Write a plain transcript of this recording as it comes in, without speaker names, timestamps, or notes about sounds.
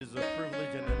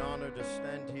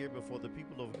before the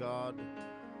people of God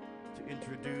to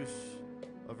introduce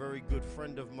a very good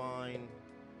friend of mine,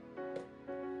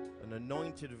 an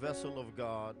anointed vessel of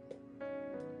God,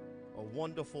 a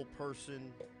wonderful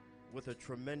person with a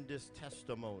tremendous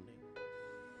testimony.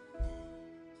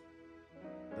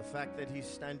 The fact that he's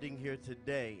standing here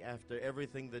today after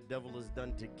everything the devil has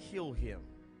done to kill him,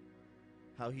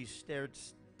 how he stared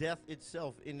death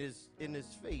itself in his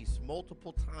face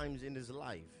multiple times in his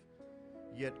life,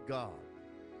 yet God,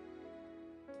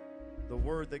 the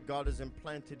word that God has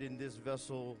implanted in this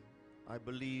vessel, I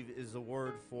believe, is a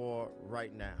word for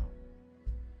right now.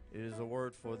 It is a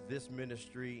word for this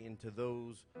ministry and to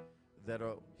those that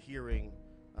are hearing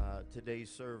today's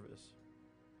service.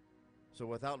 So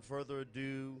without further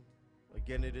ado,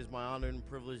 again, it is my honor and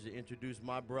privilege to introduce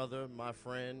my brother, my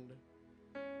friend,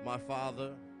 my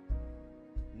father,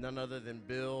 none other than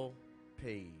Bill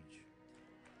Paige.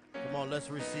 Come on, let's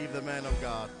receive the man of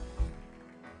God.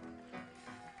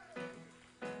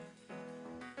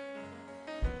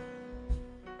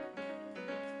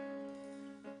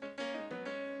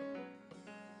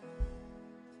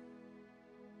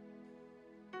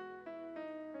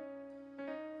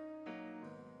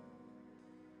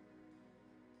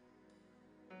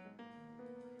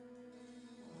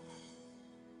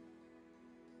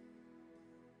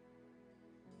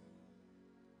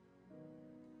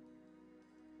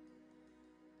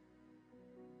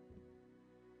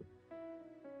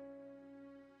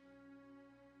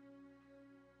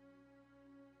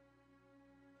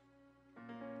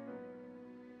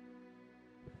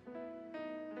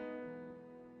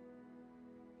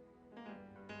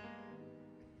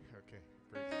 Okay,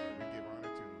 praise the Lord. We give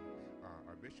honor to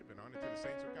our bishop and honor to the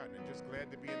saints of God, and just glad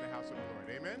to be in the house of the Lord.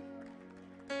 Amen.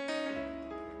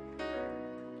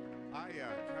 I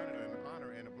count it an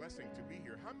honor and a blessing to be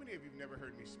here. How many of you have never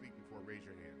heard me speak before? Raise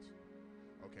your hands.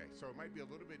 Okay, so it might be a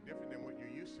little bit different than what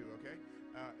you're used to, okay?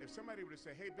 If somebody were to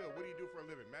say, hey, Bill, what do you do for a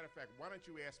living? Matter of fact, why don't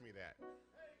you ask me that?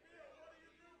 Hey, Bill, what do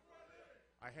you do for a living?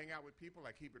 I hang out with people,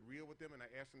 I keep it real with them, and I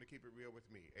ask them to keep it real with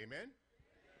me. Amen?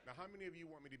 Now, how many of you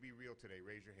want me to be real today?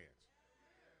 Raise your hands.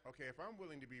 Okay, if I'm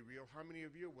willing to be real, how many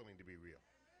of you are willing to be real?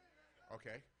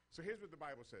 Okay, so here's what the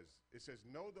Bible says. It says,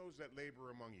 know those that labor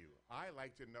among you. I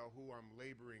like to know who I'm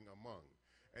laboring among.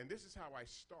 And this is how I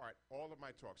start all of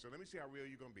my talk. So let me see how real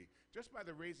you're going to be. Just by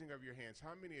the raising of your hands,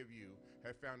 how many of you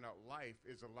have found out life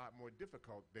is a lot more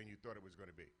difficult than you thought it was going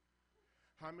to be?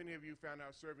 How many of you found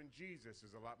out serving Jesus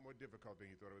is a lot more difficult than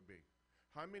you thought it would be?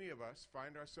 How many of us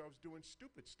find ourselves doing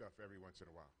stupid stuff every once in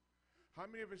a while? How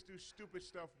many of us do stupid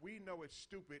stuff? We know it's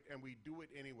stupid and we do it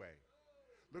anyway.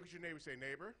 Look at your neighbor and say,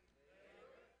 neighbor,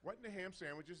 what in the ham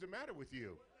sandwich is the matter with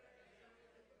you?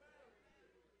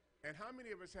 And how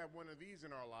many of us have one of these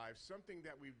in our lives? Something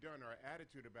that we've done, our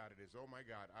attitude about it is, oh my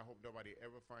God, I hope nobody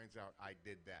ever finds out I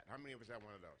did that. How many of us have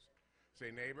one of those?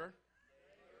 Say, neighbor,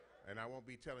 and I won't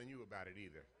be telling you about it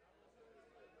either.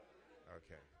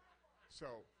 Okay.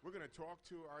 So we're going to talk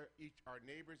to our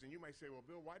neighbors, and you might say, well,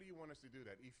 Bill, why do you want us to do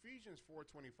that? Ephesians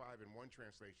 4:25 in one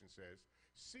translation says,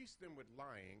 cease them with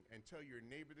lying and tell your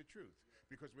neighbor the truth,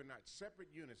 because we're not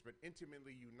separate units but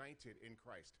intimately united in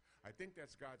Christ. I think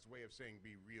that's God's way of saying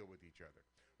be real with each other,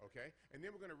 okay? And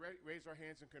then we're going to raise our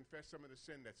hands and confess some of the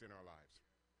sin that's in our lives.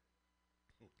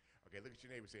 Okay, look at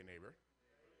your neighbor, say, neighbor.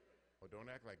 Oh, don't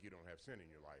act like you don't have sin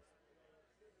in your life.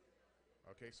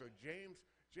 Okay, so James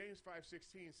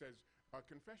 5:16 says,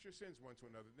 confess your sins one to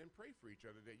another, then pray for each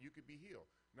other that you could be healed.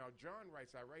 Now, John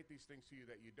writes, I write these things to you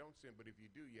that you don't sin, but if you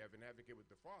do, you have an advocate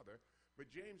with the Father. But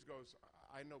James goes,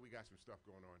 I know we got some stuff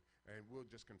going on, and we'll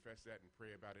just confess that and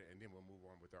pray about it, and then we'll move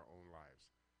on with our own lives.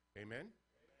 Amen?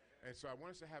 And so I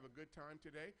want us to have a good time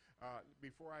today.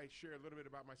 Before I share a little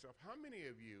bit about myself, how many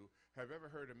of you have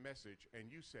ever heard a message and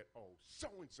you said, oh,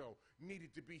 so-and-so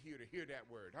needed to be here to hear that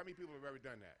word? How many people have ever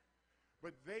done that?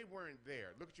 But they weren't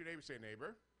there. Look at your neighbor, say,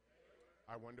 neighbor,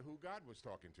 I wonder who God was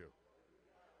talking to.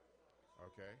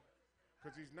 Okay?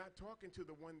 Because he's not talking to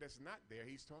the one that's not there.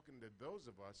 He's talking to those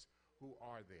of us who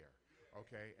are there.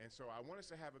 Okay? And so I want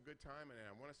us to have a good time, and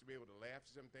I want us to be able to laugh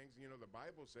at some things. You know, the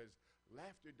Bible says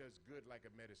laughter does good like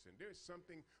a medicine. There's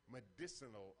something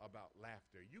medicinal about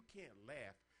laughter. You can't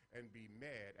laugh and be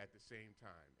mad at the same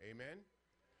time. Amen?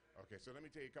 Okay, so let me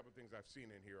tell you a couple of things I've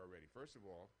seen in here already. First of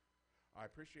all, I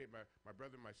appreciate my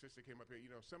brother and my sister came up here. You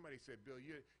know, somebody said, Bill,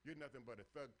 you're nothing but a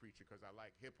thug preacher, because I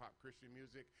like hip-hop Christian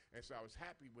music. And so I was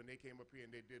happy when they came up here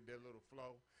and they did their little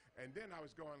flow. And then I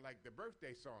was going like the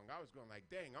birthday song. I was going like,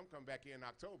 dang, I'm coming back here in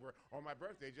October on my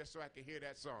birthday just so I can hear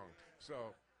that song.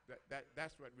 So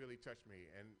that's what really touched me.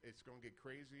 And it's going to get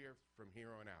crazier from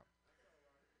here on out.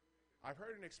 I've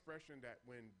heard an expression that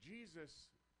when Jesus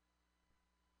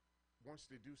wants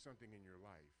to do something in your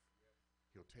life,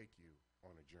 he'll take you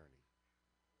on a journey.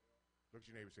 Look at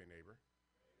your neighbor, say, neighbor,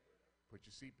 put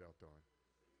your seatbelt on.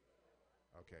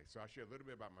 Okay, so I'll share a little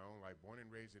bit about my own life. Born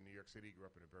and raised in New York City, grew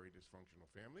up in a very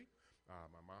dysfunctional family.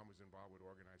 My mom was involved with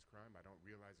organized crime. I don't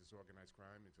realize it's organized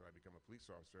crime until I become a police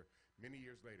officer many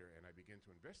years later, and I begin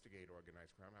to investigate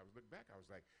organized crime. I was look back, I was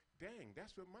like, dang,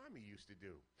 that's what mommy used to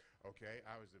do. Okay,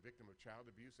 I was the victim of child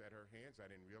abuse at her hands.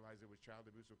 I didn't realize it was child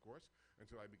abuse, of course,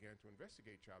 until I began to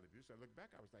investigate child abuse. I look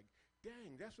back, I was like,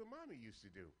 dang, that's what mommy used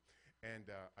to do. And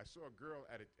I saw a girl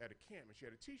at a camp, and she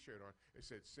had a T-shirt on. It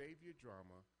said, save your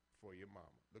drama for your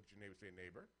mama. Look at your neighbor, say,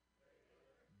 neighbor.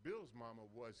 Bill's mama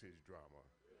was his drama.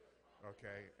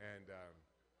 Okay,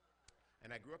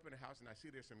 and I grew up in a house, and I see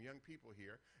there's some young people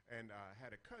here, and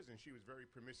had a cousin. She was very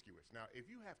promiscuous. Now, if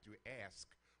you have to ask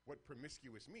what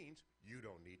promiscuous means, you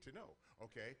don't need to know,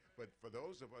 okay? But for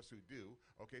those of us who do,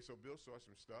 okay, so Bill saw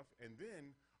some stuff, and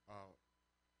then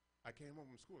I came home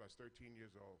from school. I was 13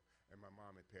 years old, and my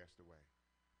mom had passed away.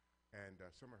 And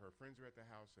some of her friends were at the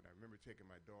house, and I remember taking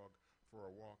my dog for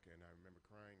a walk, and I remember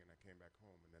crying, and I came back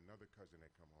home, and another cousin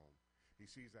had come home. He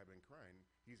sees I've been crying.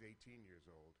 He's 18 years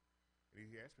old, and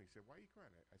he asked me, he said, why are you crying?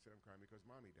 I said, I'm crying because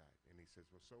mommy died. And he says,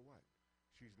 well, so what?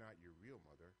 She's not your real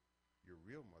mother. Your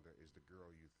real mother is the girl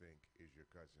you think is your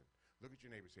cousin. Look at your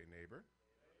neighbor, say, neighbor.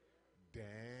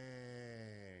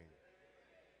 Dang.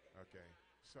 Okay,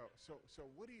 so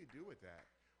what do you do with that?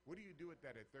 What do you do with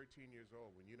that at 13 years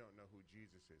old when you don't know who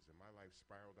Jesus is? And my life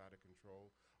spiraled out of control.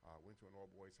 Went to an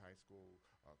all-boys high school,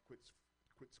 quit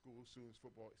school soon as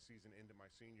football season ended my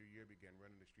senior year, began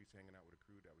running the streets, hanging out with a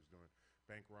crew that was doing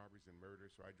bank robberies and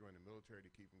murders. So I joined the military to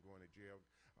keep from going to jail.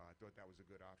 I thought that was a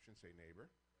good option. Say,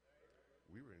 neighbor.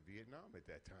 We were in Vietnam at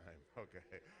that time. Okay.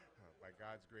 By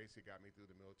God's grace, he got me through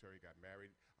the military, got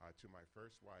married to my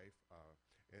first wife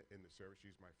in the service.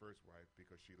 She's my first wife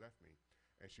because she left me.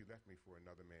 And she left me for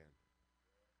another man.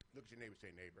 Look at your neighbor,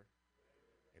 say, neighbor.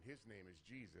 And his name is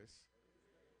Jesus.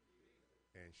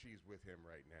 And she's with him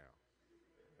right now.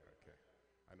 Okay.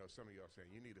 I know some of y'all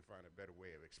saying, you need to find a better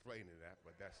way of explaining that,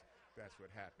 but that's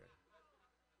what happened.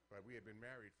 But we had been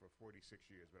married for 46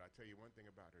 years. But I tell you one thing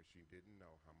about her, she didn't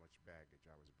know how much baggage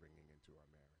I was bringing into our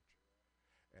marriage.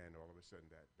 And all of a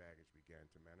sudden, that baggage began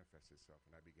to manifest itself,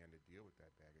 and I began to deal with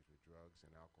that baggage with drugs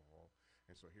and alcohol.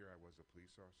 And so here I was a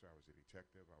police officer, I was a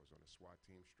detective, I was on a SWAT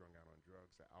team, strung out on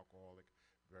drugs, an alcoholic,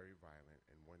 very violent,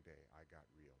 and one day I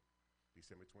got real.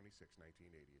 December 26,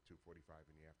 1980 at 2:45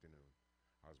 in the afternoon,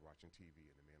 I was watching TV,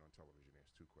 and the man on television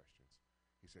asked two questions.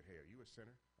 He said, hey, are you a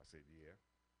sinner? I said, yeah.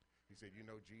 He said, you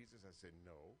know Jesus? I said,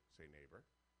 no. Say, neighbor.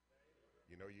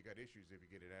 You know you got issues if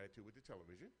you get an attitude with the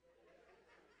television.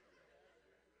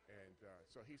 And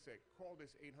so he said, call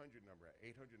this 800 number.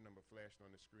 800 number flashed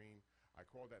on the screen. I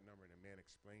called that number, and a man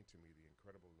explained to me the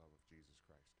incredible love of Jesus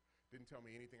Christ. Didn't tell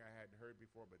me anything I hadn't heard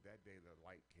before, but that day the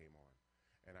light came on.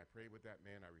 And I prayed with that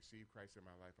man. I received Christ in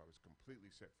my life. I was completely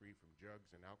set free from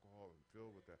drugs and alcohol and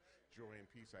filled with the joy and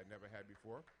peace I'd never had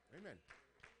before. Amen.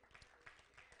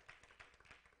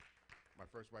 My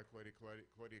first wife,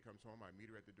 Claudia comes home. I meet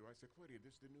her at the door. I said, Claudia,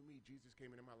 this is the new me. Jesus came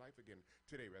into my life again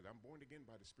today, rather. I'm born again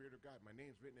by the Spirit of God. My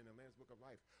name's written in the Lamb's Book of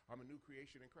Life. I'm a new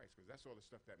creation in Christ, because that's all the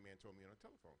stuff that man told me on the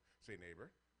telephone. Say, neighbor,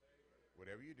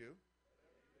 whatever you do,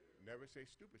 never say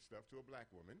stupid stuff to a black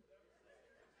woman.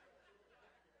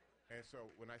 And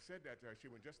so when I said that to her, she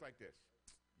went just like this.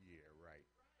 Yeah, right.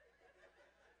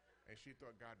 And she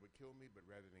thought God would kill me, but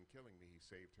rather than killing me, he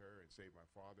saved her and saved my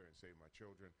father and saved my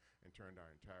children and turned our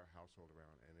entire household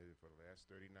around. And for the last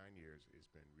 39 years,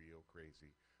 it's been real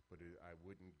crazy, but I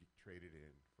wouldn't trade it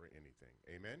in for anything.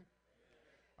 Amen?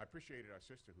 I appreciated our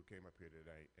sister who came up here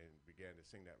today and began to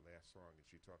sing that last song, and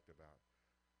she talked about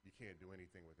you can't do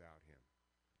anything without him.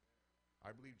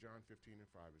 I believe John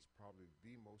 15:5 is probably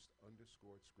the most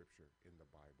underscored scripture in the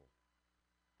Bible,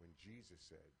 when Jesus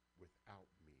said, without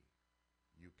me,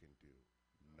 you can do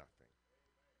nothing.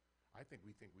 I think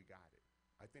we got it.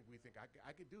 I think we think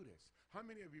I could do this. How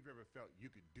many of you have ever felt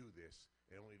you could do this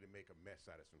and only to make a mess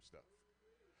out of some stuff?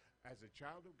 As a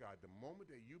child of God, the moment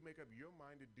that you make up your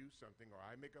mind to do something, or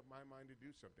I make up my mind to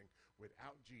do something,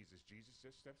 without Jesus, Jesus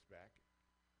just steps back,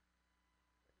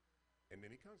 and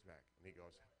then he comes back, and he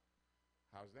goes,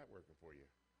 how's that working for you?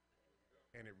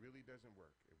 And it really doesn't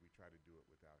work if we try to do it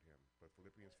without him. But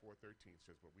Philippians 4:13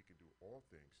 says, but we can do all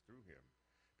things through him,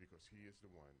 because he is the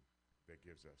one that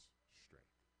gives us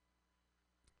strength.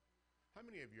 How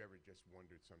many of you ever just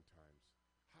wondered sometimes,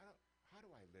 how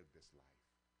do I live this life?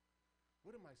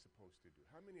 What am I supposed to do?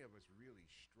 How many of us really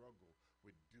struggle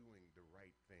with doing the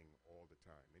right thing all the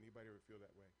time? Anybody ever feel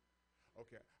that way?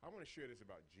 Okay, I want to share this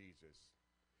about Jesus.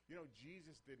 You know,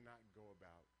 Jesus did not go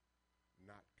about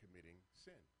not committing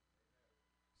sin.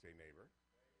 Say, neighbor.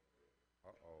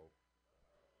 Uh-oh.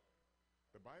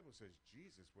 The Bible says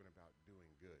Jesus went about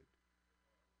doing good.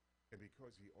 And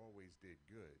because he always did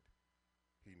good,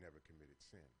 he never committed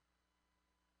sin.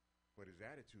 But his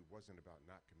attitude wasn't about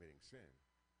not committing sin.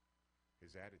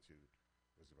 His attitude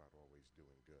was about always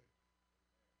doing good.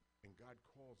 And God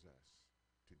calls us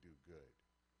to do good.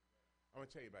 I want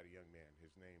to tell you about a young man.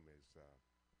 His name is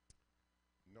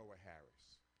Noah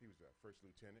Harris. He was a first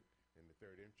lieutenant in the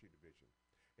 3rd Infantry Division.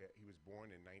 He was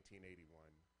born in 1981.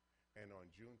 And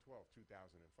on June 12,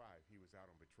 2005, he was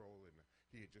out on patrol, and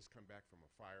he had just come back from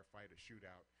a firefight, a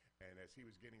shootout. And as he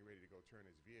was getting ready to go turn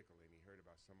his vehicle in, he heard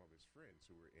about some of his friends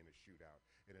who were in a shootout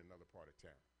in another part of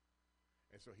town.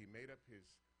 And so he made up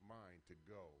his mind to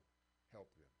go help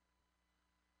them.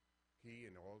 He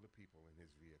and all the people in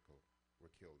his vehicle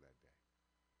were killed that day.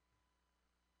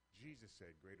 Jesus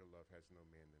said, greater love has no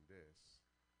man than this,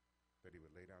 that he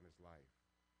would lay down his life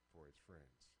for his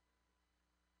friends.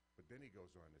 But then he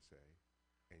goes on to say,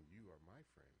 and you are my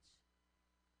friends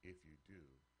if you do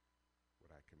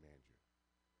what I command you.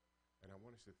 And I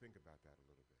want us to think about that a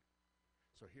little bit.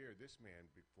 So here, this man,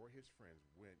 before his friends,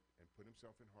 went and put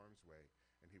himself in harm's way,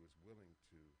 and he was willing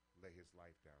to lay his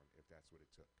life down if that's what it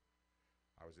took.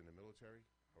 I was in the military,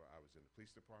 or I was in the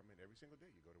police department. Every single day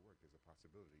you go to work, there's a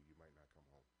possibility you might not come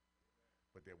home.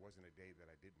 But there wasn't a day that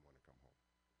I didn't want to come home.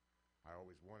 I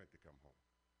always wanted to come home.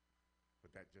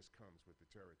 But that just comes with the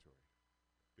territory.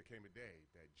 There came a day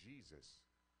that Jesus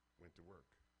went to work,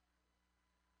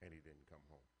 and he didn't come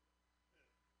home.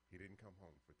 He didn't come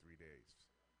home for 3 days.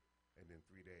 And in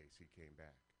 3 days, he came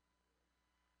back.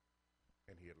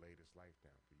 And he had laid his life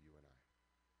down for you and I.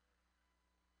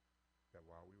 That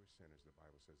while we were sinners, the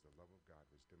Bible says the love of God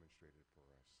was demonstrated for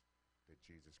us, that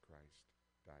Jesus Christ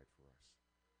died for us.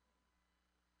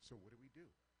 So what do?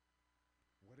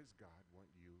 What does God want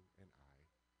you and I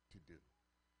to do?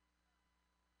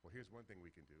 Well, here's one thing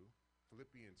we can do.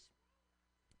 Philippians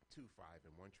 2:5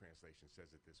 in one translation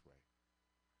says it this way.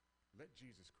 Let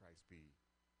Jesus Christ be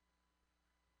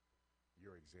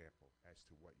your example as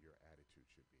to what your attitude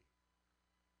should be.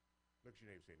 Look at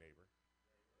your neighbor, say, neighbor.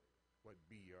 What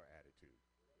be your attitude?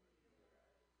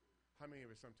 How many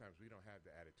of us sometimes we don't have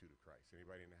the attitude of Christ?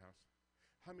 Anybody in the house?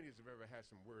 How many of us have ever had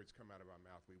some words come out of our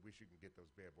mouth we wish you can get those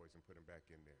bad boys and put them back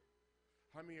in there?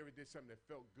 How many ever did something that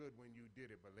felt good when you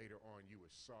did it, but later on you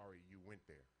were sorry you went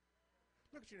there?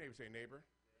 Look at your neighbor, say, neighbor,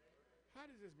 how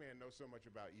does this man know so much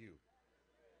about you?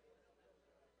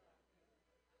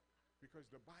 Because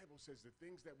the Bible says the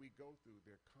things that we go through,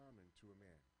 they're common to a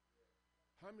man.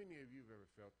 How many of you have ever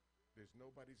felt there's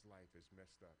nobody's life as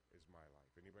messed up as my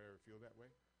life? Anybody ever feel that way?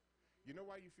 You know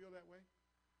why you feel that way?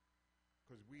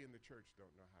 Because we in the church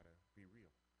don't know how to be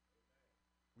real.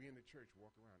 We in the church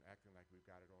walk around acting like we've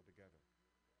got it all together.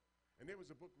 And there was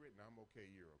a book written, I'm okay,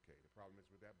 you're okay. The problem is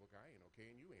with that book, I ain't okay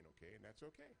and you ain't okay, and that's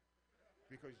okay.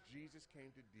 Because Jesus came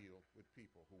to deal with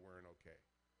people who weren't okay.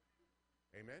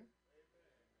 Amen?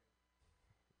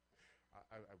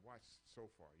 I've watched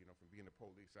so far, you know, from being the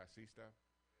police, I see stuff.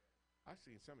 I've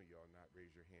seen some of y'all not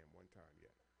raise your hand one time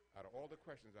yet. Out of all the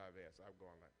questions I've asked, I've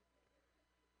gone like,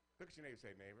 look at your neighbor,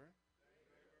 say, neighbor,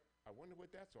 I wonder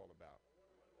what that's all about.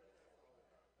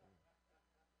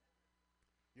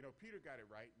 You know, Peter got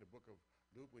it right in the book of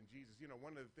Luke when Jesus, you know,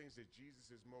 one of the things that Jesus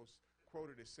is most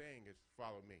quoted as saying is,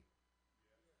 follow me.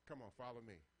 Come on, follow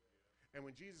me. And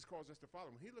when Jesus calls us to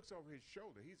follow him, he looks over his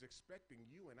shoulder. He's expecting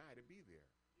you and I to be there.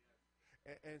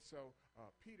 And so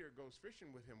Peter goes fishing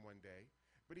with him one day,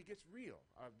 but he gets real.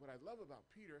 What I love about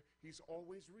Peter, he's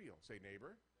always real. Say,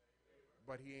 neighbor.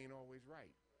 But he ain't always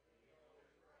right.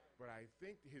 But I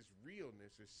think his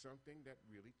realness is something that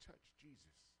really touched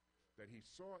Jesus. That he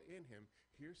saw in him,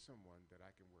 here's someone that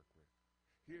I can work with.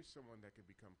 Here's someone that can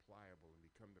become pliable and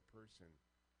become the person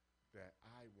that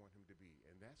I want him to be.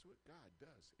 And that's what God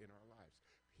does in our lives.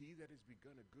 He that has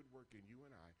begun a good work in you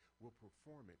and I will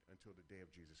perform it until the day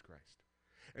of Jesus Christ.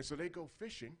 And so they go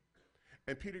fishing,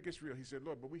 and Peter gets real. He said,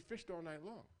 Lord, but we fished all night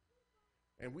long,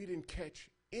 and we didn't catch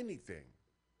anything.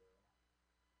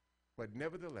 But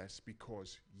nevertheless,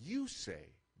 because you say,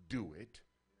 do it,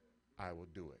 I will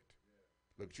do it.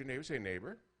 Look at your neighbor, say,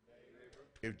 neighbor.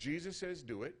 If Jesus says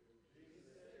do it,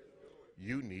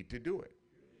 you need to do it.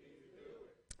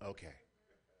 Okay.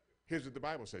 Here's what the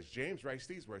Bible says. James writes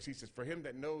these words. He says, for him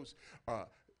that knows,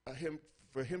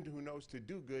 for him who knows to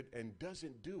do good and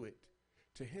doesn't do it,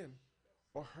 to him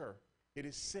or her, it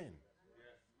is sin.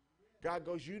 God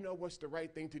goes, you know what's the right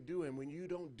thing to do, and when you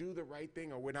don't do the right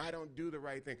thing, or when I don't do the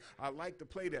right thing, I like to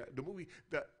play the movie,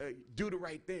 Do the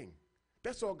Right Thing.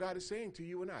 That's all God is saying to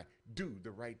you and I. Do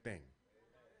the right thing.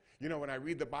 You know, when I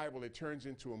read the Bible, it turns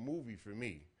into a movie for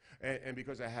me. And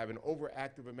because I have an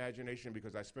overactive imagination,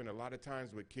 because I spend a lot of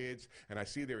times with kids, and I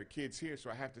see there are kids here,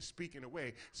 so I have to speak in a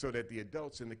way so that the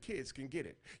adults and the kids can get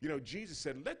it. You know, Jesus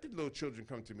said, let the little children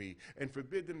come to me and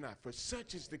forbid them not, for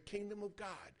such is the kingdom of God.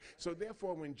 So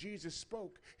therefore, when Jesus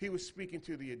spoke, he was speaking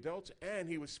to the adults and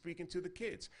he was speaking to the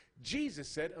kids. Jesus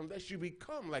said, unless you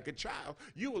become like a child,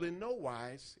 you will in no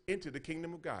wise enter the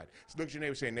kingdom of God. So look at your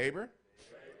neighbor and say, neighbor,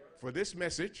 for this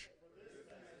message,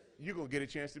 you're going to get a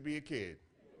chance to be a kid.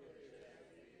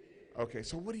 Okay,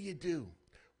 so what do you do?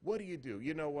 What do you do?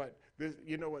 You know what?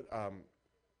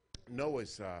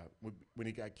 Noah's, when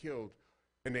he got killed,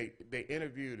 and they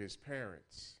interviewed his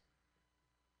parents,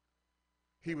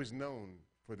 he was known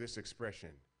for this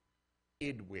expression,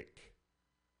 idwick.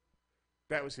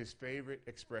 That was his favorite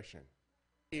expression,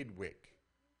 idwick.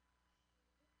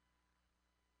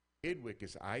 Idwick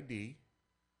is I-D-W-I-C.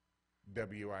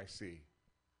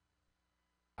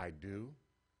 I do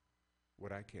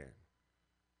what I can.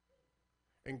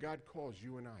 And God calls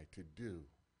you and I to do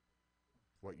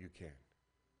what you can.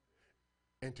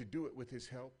 And to do it with his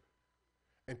help.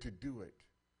 And to do it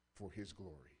for his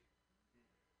glory.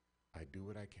 I do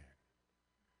what I can.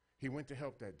 He went to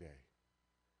help that day.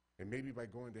 And maybe by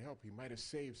going to help, he might have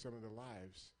saved some of the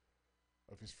lives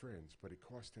of his friends. But it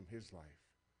cost him his life.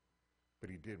 But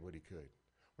he did what he could.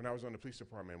 When I was on the police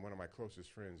department, one of my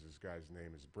closest friends, this guy's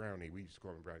name is Brownie. We used to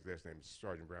call him Brown. His last name is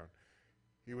Sergeant Brown.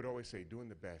 He would always say, doing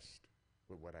the best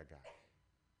with what I got.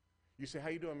 You say, how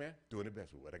you doing, man? Doing the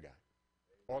best with what I got.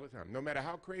 All the time. No matter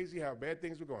how crazy, how bad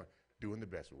things were going, doing the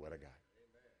best with what I got.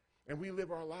 Amen. And we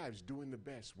live our lives doing the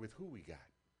best with who we got.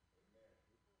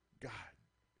 Amen. God,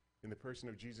 in the person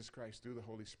of Jesus Christ, through the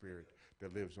Holy Spirit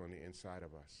that lives on the inside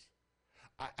of us.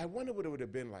 I wonder what it would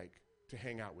have been like to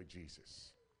hang out with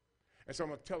Jesus. And so I'm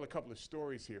going to tell a couple of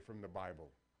stories here from the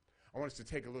Bible. I want us to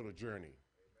take a little journey.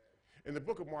 Amen. In the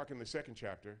book of Mark, in the 2nd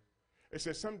chapter, it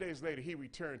says, some days later, he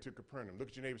returned to Capernaum. Look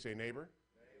at your neighbor and say, neighbor.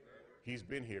 He's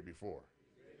been here before.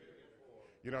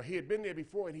 You know, he had been there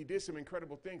before, and he did some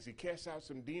incredible things. He cast out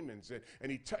some demons, and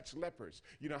he touched lepers.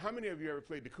 You know, how many of you ever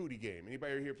played the cootie game?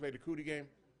 Anybody here play the cootie game?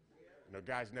 You know,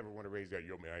 guys never want to raise that,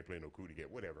 yo, man, I ain't playing no cootie game,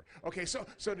 whatever. Okay, so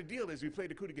the deal is we play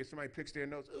the cootie game. Somebody picks their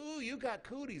nose. Ooh, you got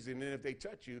cooties. And then if they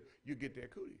touch you, you get their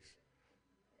cooties.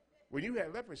 When you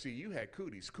had leprosy, you had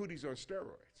cooties on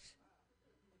steroids.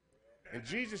 And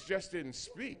Jesus just didn't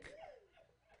speak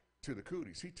to the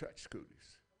cooties. He touched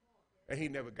cooties. And he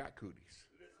never got cooties.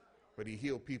 But he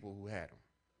healed people who had them.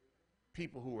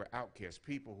 People who were outcasts,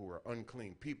 people who were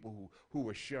unclean, people who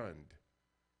were shunned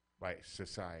by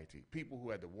society, people who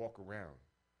had to walk around,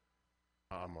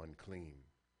 I'm unclean.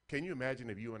 Can you imagine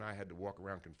if you and I had to walk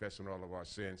around confessing all of our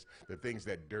sins, the things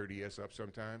that dirty us up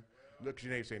sometime? Look at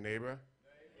your neighbor and say, neighbor,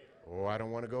 oh, I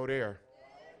don't want to go there.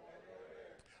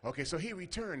 Okay, so he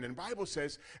returned, and the Bible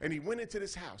says, and he went into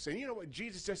this house. And you know what?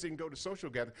 Jesus just didn't go to social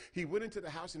gathering. He went into the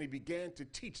house, and he began to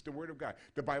teach the word of God.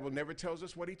 The Bible never tells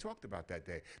us what he talked about that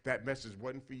day. That message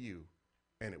wasn't for you,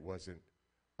 and it wasn't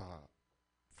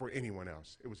for anyone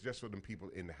else. It was just for them people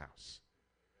in the house.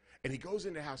 And he goes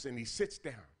in the house, and he sits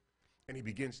down, and he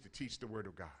begins to teach the word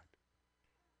of God.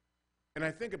 And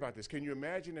I think about this. Can you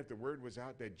imagine if the word was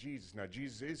out that Jesus, now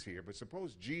Jesus is here, but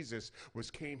suppose Jesus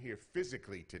came here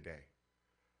physically today.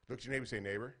 Look at your neighbor and say,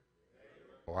 neighbor.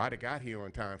 Oh, I'd have got here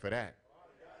on time for that.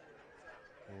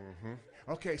 Mm-hmm.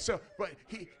 Okay, so, but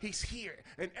he's here,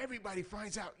 and everybody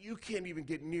finds out you can't even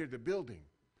get near the building.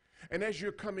 And as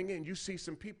you're coming in, you see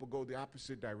some people go the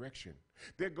opposite direction.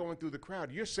 They're going through the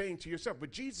crowd. You're saying to yourself,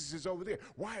 but Jesus is over there.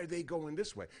 Why are they going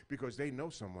this way? Because they know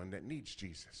someone that needs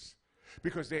Jesus.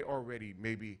 Because they already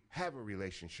maybe have a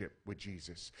relationship with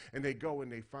Jesus. And they go and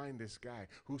they find this guy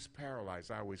who's paralyzed.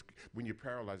 When you're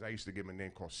paralyzed, I used to give him a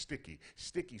name called Sticky.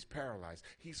 Sticky's paralyzed.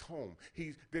 He's home.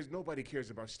 There's nobody cares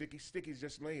about Sticky. Sticky's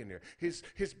just laying there. His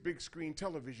big screen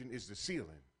television is the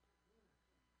ceiling.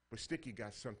 But Sticky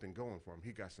got something going for him.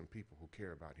 He got some people who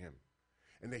care about him.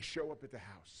 And they show up at the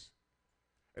house.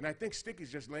 And I think Sticky's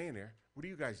just laying there. What are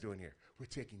you guys doing here? We're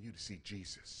taking you to see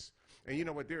Jesus. And you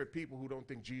know what? There are people who don't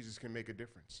think Jesus can make a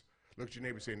difference. Look at your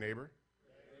neighbor and say, neighbor,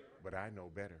 but I know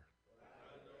better.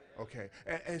 Okay,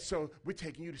 and so we're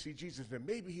taking you to see Jesus, and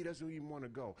maybe he doesn't even want to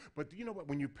go. But you know what?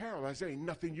 When you're paralyzed, there ain't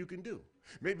nothing you can do.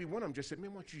 Maybe one of them just said,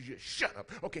 man, why don't you just shut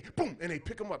up? Okay, boom, and they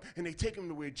pick him up, and they take him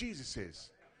to where Jesus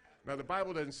is. Now, the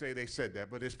Bible doesn't say they said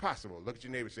that, but it's possible. Look at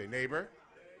your neighbor and say, neighbor,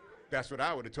 that's what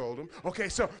I would have told him. Okay,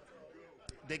 so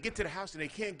they get to the house, and they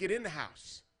can't get in the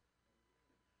house.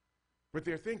 But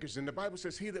they're thinkers, and the Bible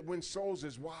says he that wins souls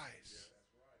is wise.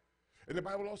 And the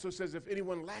Bible also says if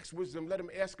anyone lacks wisdom, let him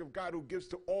ask of God who gives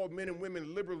to all men and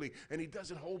women liberally, and he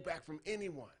doesn't hold back from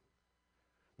anyone.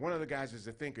 One of the guys is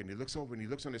a thinker, and he looks over and he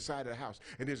looks on the side of the house,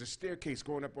 and there's a staircase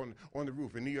going up on the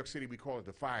roof. In New York City, we call it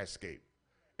the fire escape.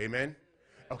 Amen?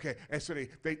 Okay, and so they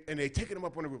taking him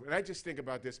up on the roof. And I just think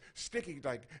about this. Sticky,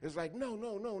 it's like, no,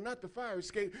 not the fire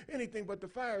escape. Anything but the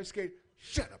fire escape.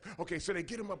 Shut up. Okay, so they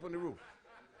get him up on the roof.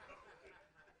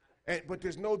 But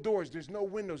there's no doors, there's no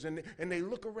windows, and they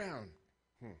look around.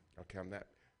 Okay, I'm not.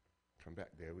 Come back.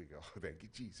 There we go. Thank you,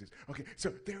 Jesus. Okay,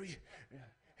 so there he is.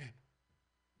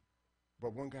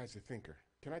 But one guy's a thinker.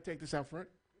 Can I take this out front?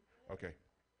 Okay.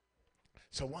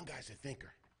 So one guy's a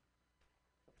thinker.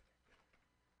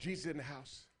 Jesus in the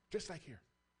house, just like here.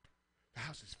 The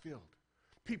house is filled.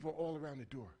 People all around the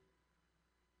door.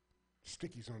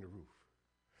 Sticky's on the roof.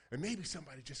 And maybe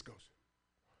somebody just goes,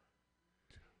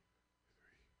 1, 2, 3,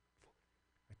 4.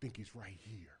 I think he's right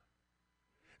here.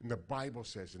 And the Bible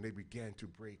says, and they began to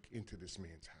break into this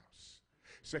man's house.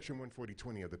 Section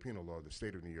 140.20 of the Penal Law of the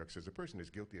State of New York says a person is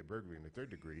guilty of burglary in the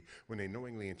 3rd degree when they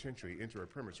knowingly intentionally enter a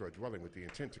premise or a dwelling with the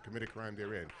intent to commit a crime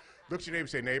therein. Look at your neighbor and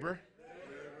say, neighbor,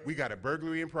 we got a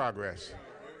burglary in progress.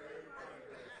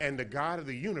 And the God of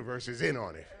the universe is in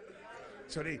on it.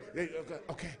 So they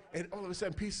okay, and all of a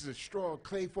sudden pieces of straw,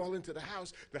 clay fall into the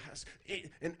house,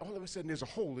 and all of a sudden there's a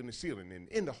hole in the ceiling, and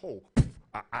in the hole, poof,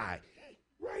 an eye.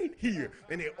 Right here.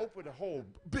 And they open a hole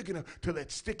big enough to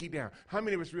let Sticky down. How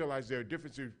many of us realize there are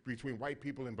differences between white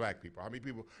people and black people? How many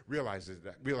people realize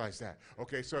that?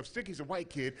 Okay, so if Sticky's a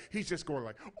white kid, he's just going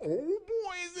like, oh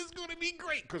boy, is this going to be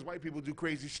great? Because white people do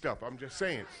crazy stuff. I'm just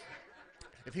saying.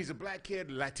 If he's a black kid,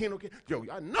 Latino kid, yo,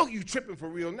 I know you tripping for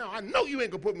real now. I know you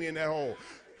ain't going to put me in that hole.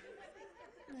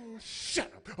 Man,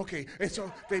 shut up. Okay, and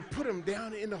so they put him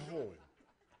down in the hole.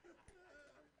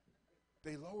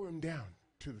 They lower him down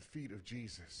to the feet of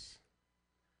Jesus.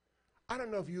 I don't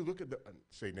know if you look at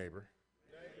say neighbor.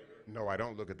 No, I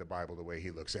don't look at the Bible the way he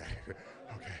looks at it.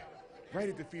 Okay. Right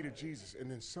at the feet of Jesus,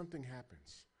 and then something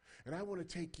happens. And I want to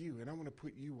take you, and I want to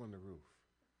put you on the roof.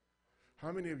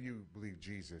 How many of you believe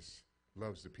Jesus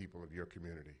loves the people of your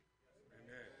community?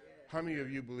 Amen. How many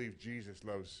of you believe Jesus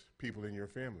loves people in your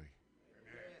family?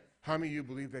 Amen. How many of you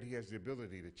believe that he has the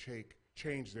ability to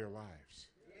change their lives?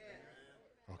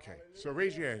 Okay, so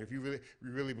raise your hand if you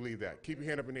really believe that. Keep your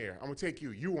hand up in the air. I'm going to take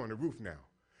you. You on the roof now.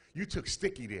 You took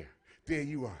Sticky there. There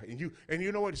you are. And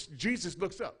you know what? Jesus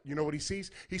looks up. You know what he sees?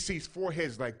 He sees 4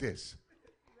 heads like this.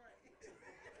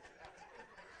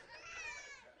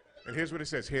 And here's what it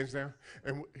says. Hands down.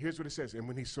 And here's what it says. And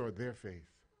when he saw their faith,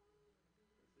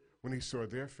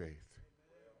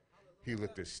 he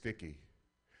looked at Sticky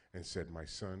and said, my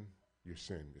son, your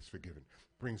sin is forgiven.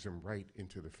 Brings him right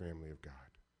into the family of God.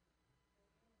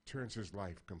 Turns his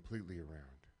life completely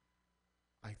around.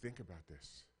 I think about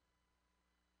this.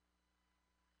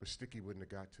 But Sticky wouldn't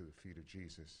have got to the feet of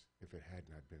Jesus if it had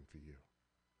not been for you.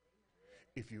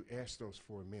 If you asked those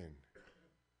 4 men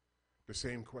the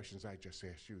same questions I just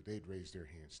asked you, they'd raise their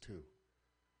hands too.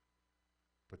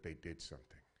 But they did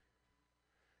something.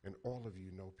 And all of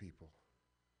you know people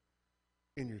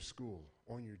in your school,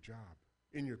 on your job,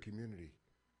 in your community,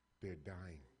 they're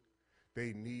dying.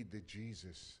 They need the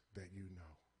Jesus that you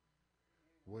know.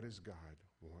 What does God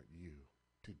want you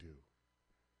to do?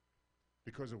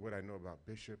 Because of what I know about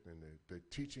Bishop and the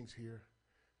teachings here,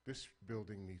 this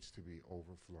building needs to be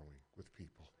overflowing with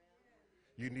people.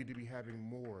 You need to be having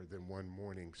more than one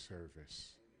morning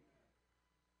service.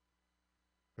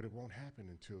 But it won't happen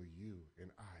until you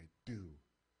and I do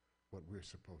what we're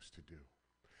supposed to do.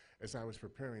 As I was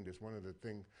preparing this, one of the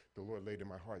things the Lord laid in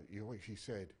my heart, he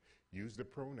said, use the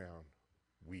pronoun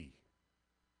we.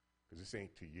 Because this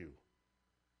ain't to you.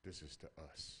 This is to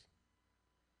us.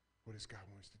 What does God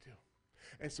want us to do?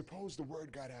 And suppose the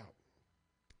word got out,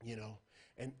 and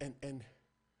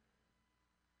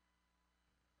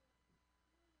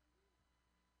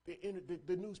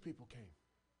the news people came,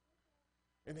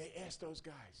 and they asked those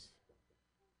guys,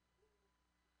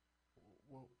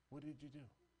 well, what did you do?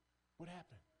 What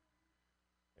happened?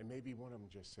 And maybe one of them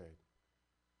just said,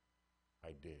 I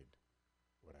did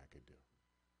what I could do.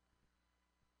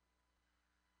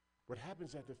 What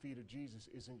happens at the feet of Jesus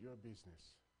isn't your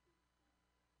business.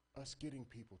 Us getting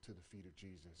people to the feet of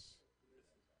Jesus,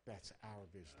 that's our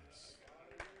business.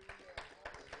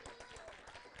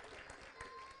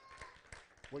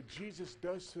 What Jesus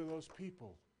does to those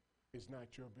people is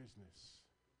not your business.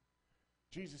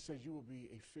 Jesus says you will be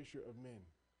a fisher of men.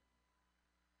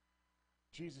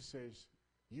 Jesus says,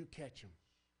 you catch them,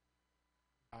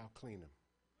 I'll clean them.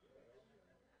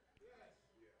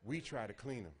 We try to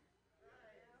clean them.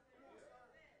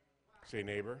 Say,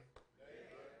 neighbor.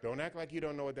 Don't act like you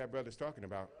don't know what that brother's talking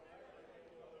about.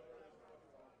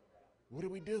 What do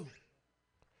we do?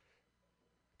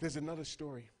 There's another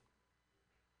story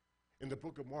In the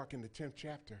book of Mark, in the 10th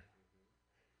chapter,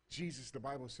 Jesus, the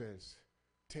Bible says,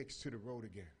 takes to the road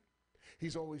again.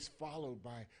 He's always followed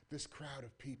by this crowd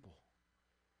of people.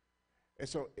 And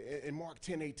so in Mark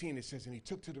 10:18, it says, and he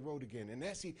took to the road again. And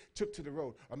as he took to the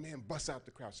road, a man busts out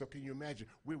the crowd. So can you imagine?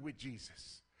 We're with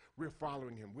Jesus. We're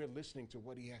following him. We're listening to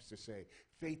what he has to say.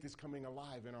 Faith is coming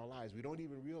alive in our lives. We don't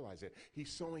even realize it.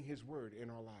 He's sowing his word in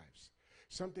our lives.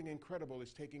 Something incredible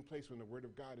is taking place when the word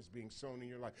of God is being sown in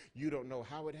your life. You don't know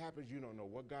how it happens. You don't know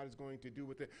what God is going to do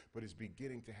with it, but it's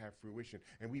beginning to have fruition.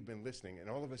 And we've been listening, and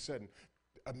all of a sudden,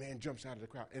 a man jumps out of the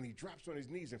crowd, and he drops on his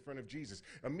knees in front of Jesus.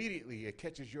 Immediately, it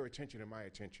catches your attention and my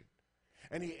attention.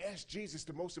 And he asked Jesus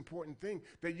the most important thing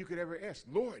that you could ever ask.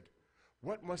 Lord,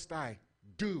 what must I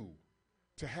do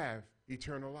to have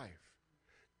eternal life?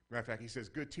 Matter of fact, he says,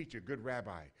 good teacher, good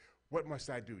rabbi, what must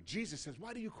I do? Jesus says,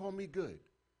 why do you call me good?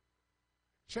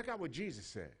 Check out what Jesus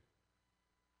said.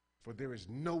 For there is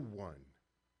no one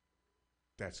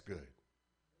that's good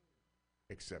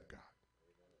except God.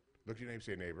 Look at your neighbor and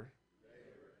say, neighbor.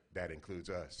 That includes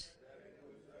us.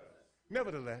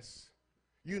 Nevertheless,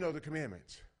 you know the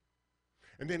commandments.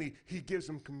 And then he gives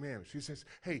them commandments. He says,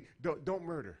 hey, don't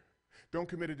murder. Don't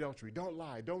commit adultery. Don't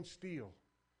lie. Don't steal.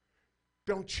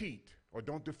 Don't cheat or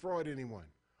don't defraud anyone.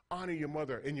 Honor your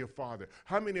mother and your father.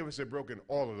 How many of us have broken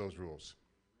all of those rules?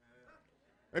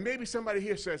 And maybe somebody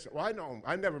here says, well, I know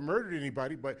I never murdered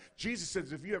anybody, but Jesus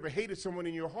says if you ever hated someone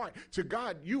in your heart, to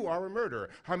God, you are a murderer.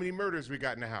 How many murders we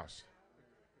got in the house?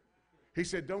 He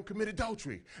said, don't commit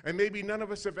adultery. And maybe none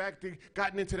of us have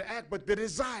gotten into the act, but the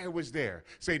desire was there.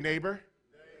 Say, neighbor.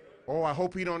 Oh, I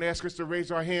hope he don't ask us to raise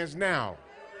our hands now.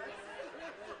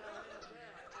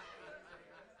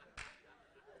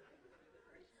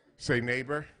 Say,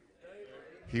 neighbor.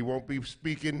 He won't be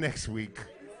speaking next week.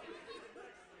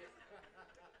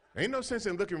 Ain't no sense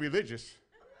in looking religious.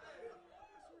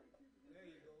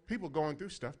 People going through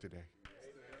stuff today.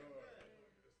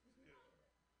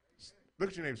 Look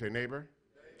at your neighbor and say, neighbor,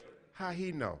 how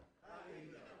he know?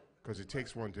 Because it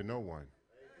takes one to know one.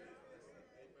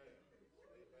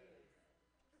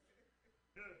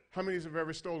 How many of us have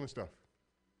ever stolen stuff?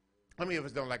 How many of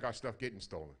us don't like our stuff getting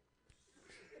stolen?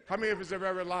 How many of us have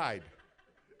ever lied?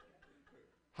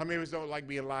 How many of us don't like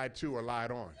being lied to or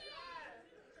lied on?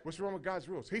 What's wrong with God's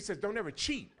rules? He says don't ever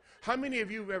cheat. How many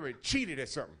of you have ever cheated at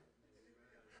something?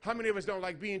 How many of us don't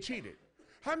like being cheated?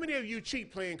 How many of you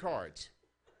cheat playing cards?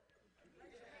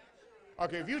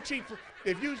 Okay, if you cheat,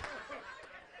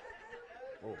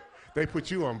 oh, they put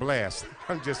you on blast.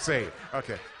 I'm just saying.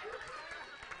 Okay.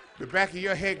 The back of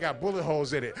your head got bullet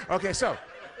holes in it. Okay, so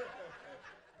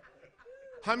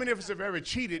how many of us have ever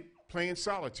cheated playing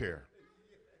solitaire?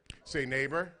 Say,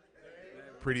 neighbor,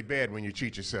 pretty bad when you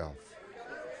cheat yourself.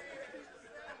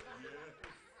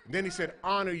 And then he said,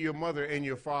 honor your mother and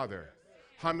your father.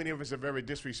 How many of us have ever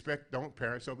disrespected, don't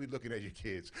parents, don't be looking at your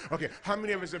kids. Okay, how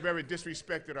many of us have ever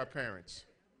disrespected our parents?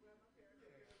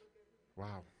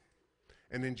 Wow.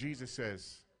 And then Jesus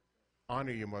says,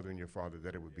 honor your mother and your father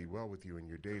that it would be well with you and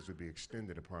your days would be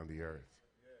extended upon the earth.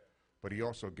 But he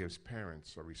also gives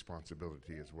parents a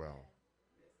responsibility as well.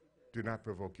 Do not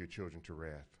provoke your children to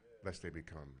wrath, lest they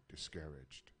become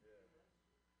discouraged.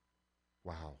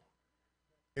 Wow.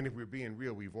 And if we're being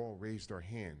real, we've all raised our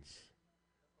hands.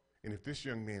 And if this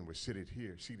young man was seated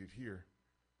here,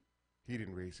 he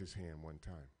didn't raise his hand one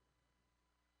time.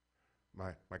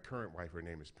 My current wife, her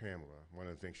name is Pamela. One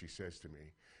of the things she says to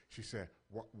me, she said,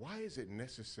 why is it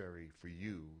necessary for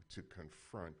you to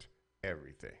confront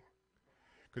everything?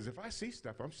 Because if I see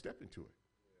stuff, I'm stepping to it.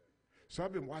 So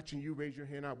I've been watching you raise your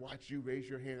hand. I watch you raise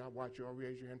your hand. I watch you all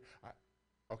raise your hand.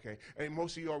 Okay. And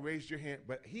most of you all raised your hand,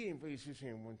 but he ain't raised his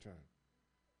hand one time.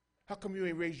 How come you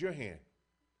ain't raised your hand?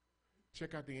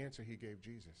 Check out the answer he gave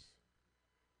Jesus.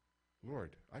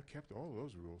 Lord, I've kept all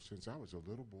those rules since I was a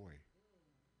little boy.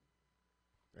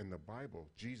 And the Bible,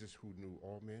 Jesus, who knew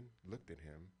all men, looked at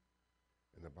him,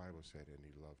 and the Bible said, and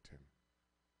he loved him.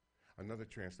 Another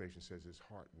translation says his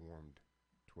heart warmed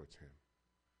towards him.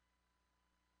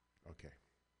 Okay.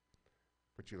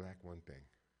 But you lack one thing.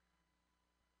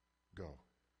 Go.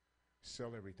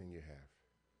 Sell everything you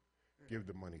have. Give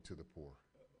the money to the poor.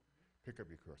 Pick up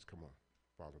your cross. Come on.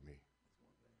 Follow me.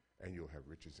 And you'll have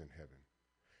riches in heaven.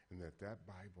 And that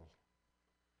Bible,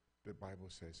 the Bible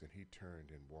says, and he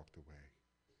turned and walked away.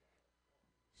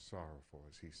 Sorrowful,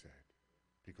 as he said,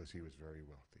 because he was very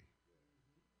wealthy.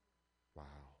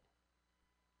 Wow.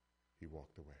 He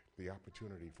walked away. The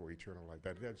opportunity for eternal life.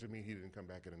 That doesn't mean he didn't come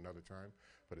back at another time,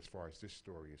 but as far as this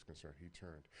story is concerned, he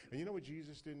turned. And you know what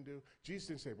Jesus didn't do? Jesus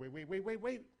didn't say,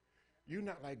 wait. You're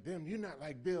not like them. You're not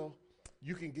like Bill.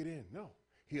 You can get in. No.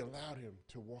 He allowed him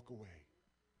to walk away.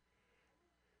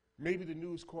 Maybe the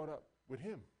news caught up with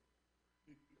him.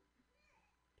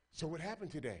 So what happened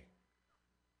today?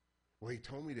 Well, he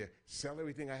told me to sell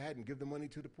everything I had and give the money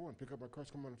to the poor and pick up my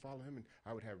cross, come on and follow him, and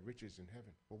I would have riches in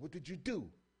heaven. Well, what did you do?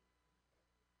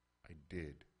 I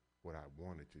did what I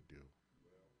wanted to do,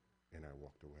 and I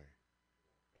walked away.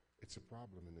 It's a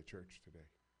problem in the church today.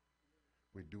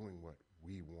 We're doing what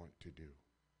we want to do.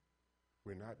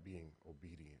 We're not being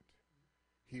obedient.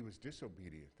 He was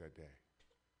disobedient that day.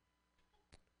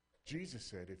 Jesus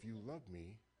said, if you love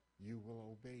me, you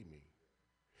will obey me.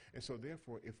 And so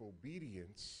therefore, if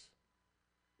obedience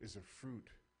is a fruit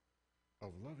of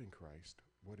loving Christ,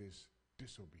 what is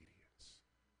disobedience?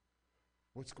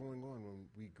 What's going on when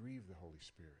we grieve the Holy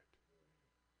Spirit?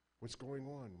 What's going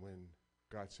on when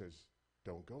God says,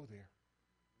 don't go there,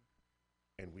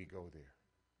 and we go there?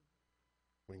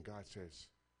 When God says,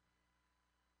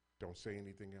 don't say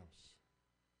anything else.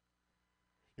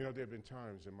 You know, there have been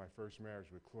times in my first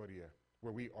marriage with Claudia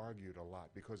where we argued a lot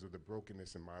because of the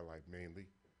brokenness in my life mainly.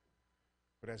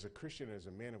 But as a Christian, as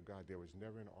a man of God, there was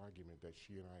never an argument that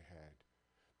she and I had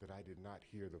that I did not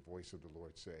hear the voice of the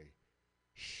Lord say,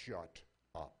 shut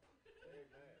up. Amen.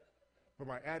 But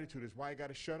my attitude is, why I got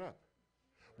to shut up?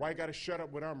 Why I got to shut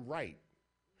up when I'm right?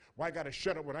 Why I got to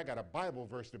shut up when I got a Bible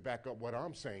verse to back up what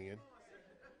I'm saying?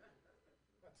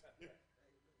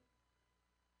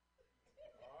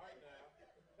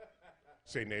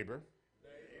 Say, neighbor,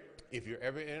 if you're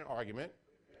ever in an argument,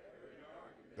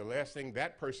 the last thing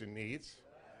that person needs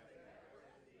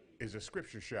is a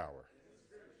scripture shower.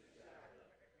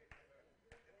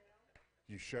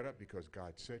 You shut up because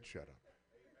God said shut up.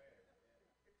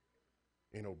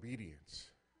 In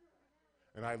obedience.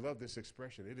 And I love this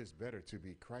expression. It is better to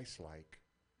be Christ-like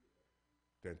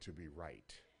than to be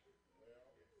right.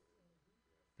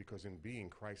 Because in being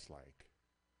Christ-like,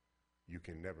 you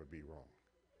can never be wrong.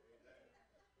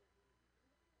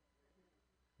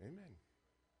 Amen.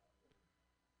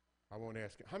 I won't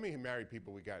ask, how many married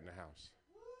people we got in the house?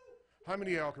 How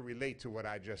many of y'all can relate to what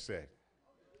I just said?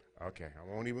 Okay,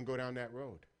 I won't even go down that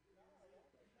road.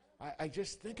 I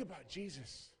just think about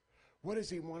Jesus. What does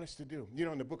he want us to do? You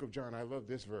know, in the book of John, I love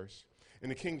this verse. In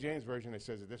the King James Version, it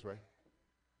says it this way.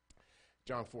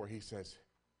 John 4, he says,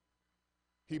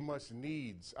 he must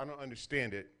needs, I don't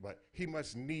understand it, but he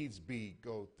must needs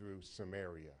go through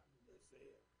Samaria.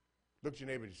 Look at your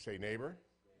neighbor and say, neighbor.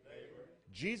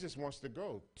 Jesus wants to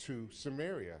go to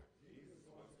Samaria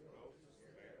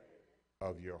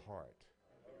of your heart.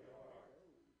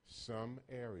 Some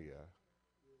area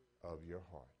of your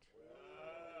heart.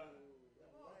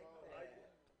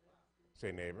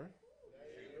 Say neighbor.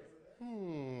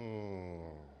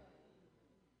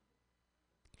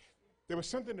 There was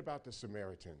something about the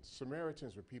Samaritans.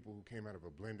 Samaritans were people who came out of a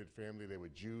blended family. They were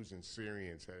Jews and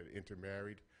Syrians that had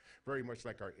intermarried, very much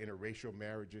like our interracial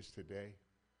marriages today.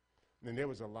 And there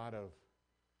was a lot of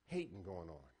hating going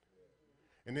on.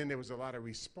 And then there was a lot of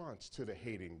response to the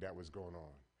hating that was going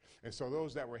on. And so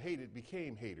those that were hated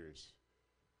became haters.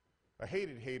 A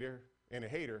hated hater and a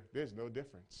hater, there's no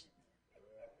difference.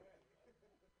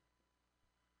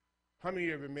 How many of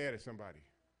you have been mad at somebody?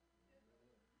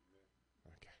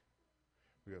 Okay.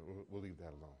 We'll leave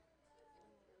that alone.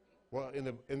 Well,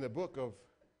 in the book of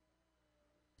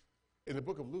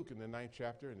Luke, in the 9th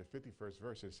chapter, in the 51st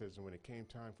verse, it says, and when it came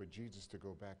time for Jesus to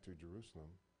go back to Jerusalem,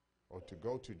 or to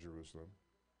go to Jerusalem,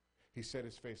 he set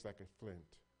his face like a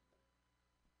flint.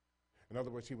 In other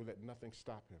words, he would let nothing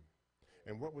stop him.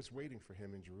 And what was waiting for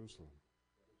him in Jerusalem?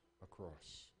 A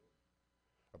cross.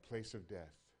 A place of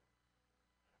death.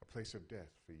 A place of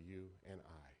death for you and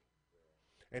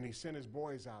I. And he sent his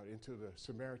boys out into the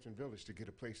Samaritan village to get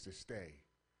a place to stay.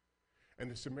 And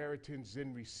the Samaritans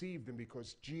then received them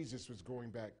because Jesus was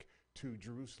going back to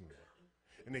Jerusalem.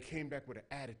 And they came back with an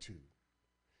attitude.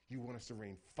 You want us to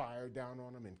rain fire down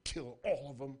on them and kill all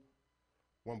of them?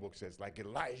 One book says, like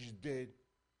Elijah did.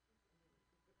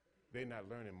 They're not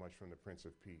learning much from the Prince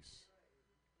of Peace.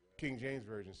 King James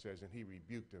Version says, and he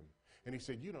rebuked them. And he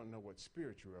said, you don't know what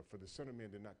spirit you're of, for the Son of Man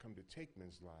did not come to take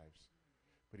men's lives,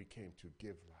 but he came to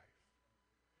give life.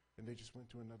 And they just went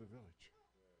to another village.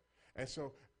 And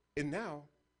so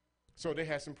they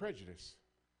had some prejudice.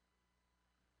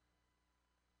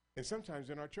 And sometimes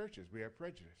in our churches, we have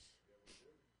prejudice.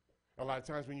 A lot of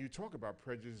times when you talk about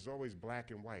prejudice, it's always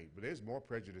black and white. But there's more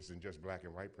prejudice than just black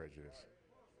and white prejudice.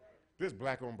 There's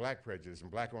black on black prejudice, and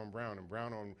black on brown, and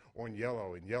brown on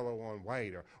yellow, and yellow on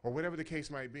white, or whatever the case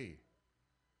might be.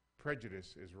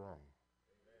 Prejudice is wrong.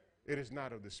 It is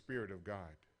not of the Spirit of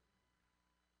God.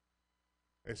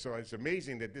 And so it's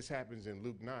amazing that this happens in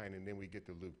Luke 9, and then we get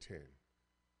to Luke 10.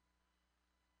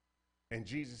 And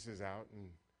Jesus is out, and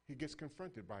he gets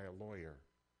confronted by a lawyer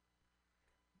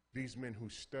These men who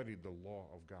studied the law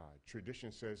of God.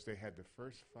 Tradition says they had the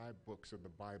first 5 books of the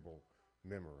Bible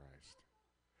memorized.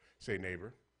 Say,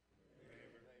 neighbor,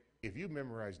 if you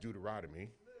memorize Deuteronomy,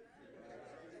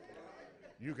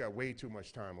 you got way too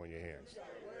much time on your hands.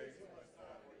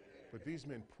 But these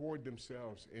men poured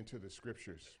themselves into the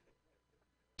scriptures.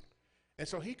 And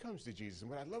so he comes to Jesus. And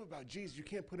what I love about Jesus, you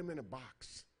can't put him in a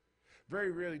box.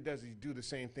 Very rarely does he do the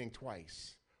same thing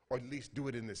twice, or at least do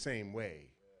it in the same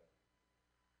way.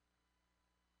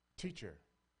 Teacher,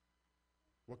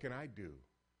 what can I do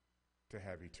to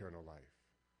have eternal life?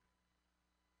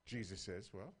 Jesus says,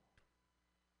 well,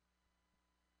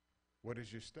 what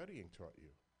has your studying taught you?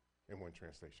 In one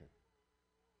translation,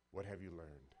 what have you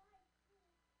learned?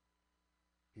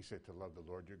 He said to love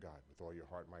the Lord your God with all your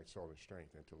heart, might, soul, and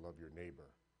strength, and to love your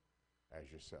neighbor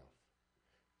as yourself.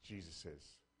 Jesus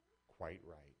says, quite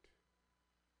right.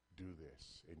 Do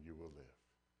this and you will live.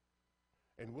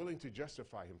 And willing to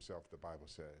justify himself, the Bible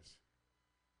says,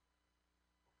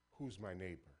 who's my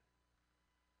neighbor?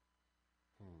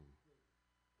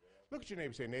 Look at your neighbor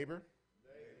and say, neighbor,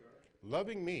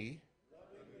 loving me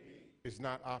is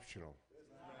not optional.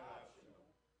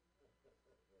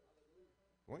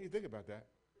 Why don't you think about that?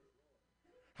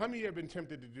 How many of you have been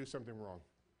tempted to do something wrong?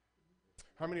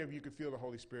 How many of you could feel the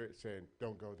Holy Spirit saying,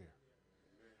 don't go there?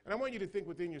 And I want you to think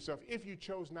within yourself, if you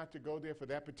chose not to go there for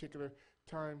that particular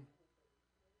time,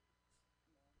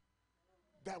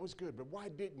 that was good, but why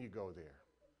didn't you go there?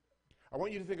 I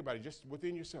want you to think about it just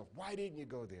within yourself. Why didn't you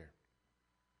go there?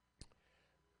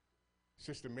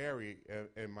 Sister Mary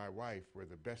and my wife were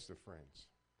the best of friends.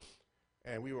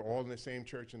 And we were all in the same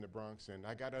church in the Bronx, and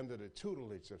I got under the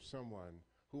tutelage of someone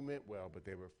who meant well, but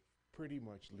they were pretty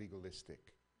much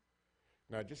legalistic.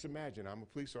 Now, just imagine, I'm a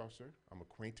police officer. I'm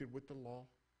acquainted with the law,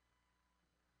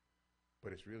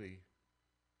 but it's really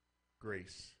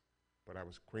grace. But I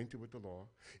was acquainted with the law.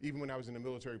 Even when I was in the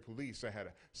military police, I had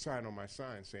a sign on my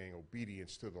sign saying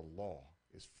obedience to the law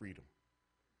is freedom.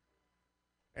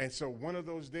 And so one of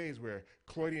those days where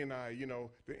Claudia and I,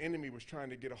 the enemy was trying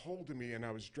to get a hold of me, and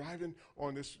I was driving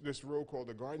on this road called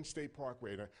the Garden State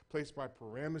Parkway, a place by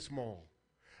Paramus Mall.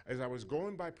 As I was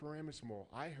going by Paramus Mall,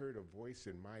 I heard a voice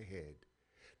in my head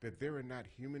that there are not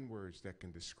human words that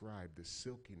can describe the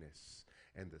silkiness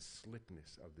and the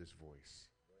slickness of this voice.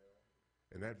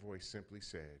 And that voice simply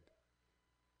said,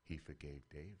 he forgave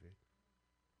David.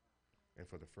 And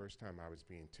for the first time, I was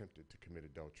being tempted to commit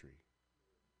adultery.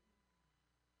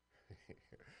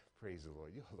 Praise the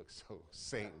Lord. You all look so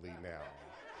saintly now.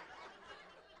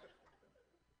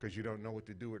 Because you don't know what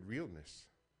to do with realness.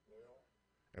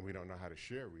 And we don't know how to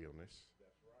share realness.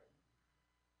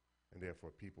 And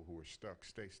therefore, people who are stuck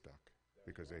stay stuck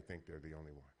because they think they're the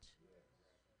only ones.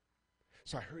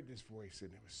 So I heard this voice,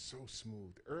 and it was so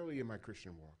smooth. Early in my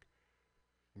Christian walk,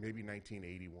 maybe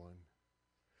 1981.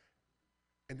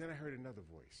 And then I heard another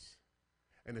voice.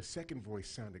 And the second voice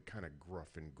sounded kind of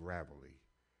gruff and gravelly.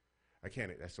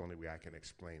 That's the only way I can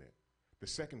explain it. The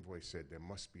second voice said there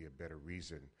must be a better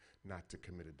reason not to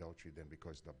commit adultery than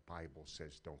because the Bible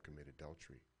says don't commit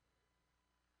adultery.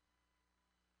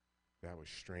 That was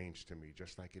strange to me,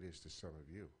 just like it is to some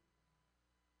of you.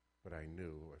 But I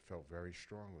knew, I felt very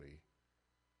strongly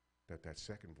that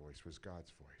second voice was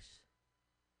God's voice.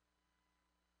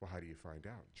 Well, how do you find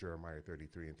out? Jeremiah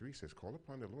 33:3 says, call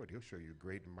upon the Lord. He'll show you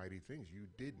great and mighty things you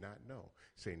did not know.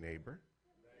 Say, neighbor,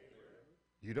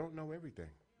 you don't know everything.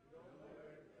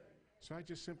 So I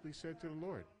just simply said to the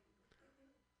Lord,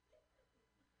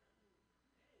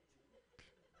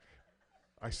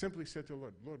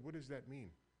 Lord, what does that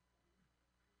mean?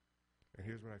 And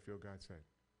here's what I feel God said.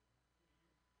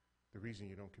 The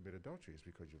reason you don't commit adultery is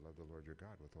because you love the Lord your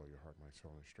God with all your heart, mind,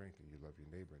 soul, and strength, and you love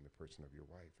your neighbor in the person of your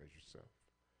wife as yourself.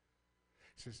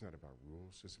 So it's not about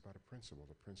rules, it's about a principle,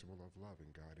 the principle of love,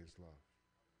 and God is love.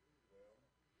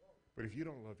 But if you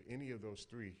don't love any of those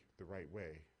three the right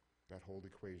way, that whole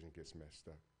equation gets messed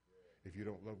up. If you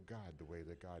don't love God the way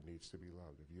that God needs to be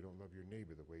loved, if you don't love your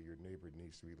neighbor the way your neighbor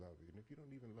needs to be loved, and if you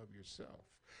don't even love yourself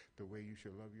the way you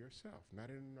should love yourself,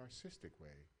 not in a narcissistic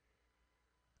way,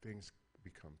 things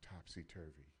become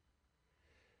topsy-turvy.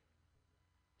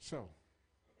 So,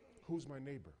 who's my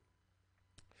neighbor?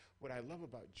 What I love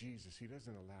about Jesus, he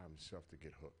doesn't allow himself to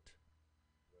get hooked.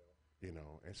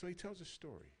 And so he tells a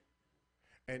story.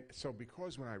 And so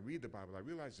because when I read the Bible, I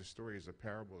realize the story is a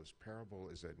parable. This parable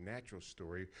is a natural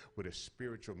story with a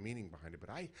spiritual meaning behind it, but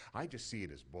I just see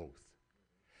it as both.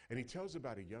 And he tells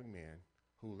about a young man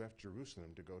who left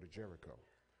Jerusalem to go to Jericho.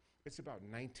 It's about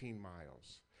 19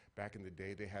 miles. Back in the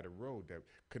day, they had a road that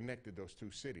connected those two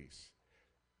cities,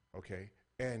 okay?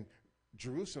 And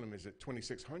Jerusalem is at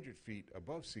 2,600 feet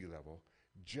above sea level.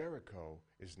 Jericho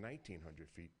is 1,900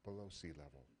 feet below sea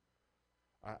level.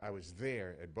 I was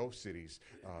there at both cities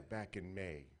back in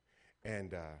May,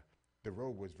 and the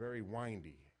road was very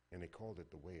windy, and they called it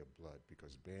the Way of Blood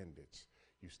because bandits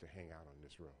used to hang out on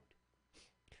this road.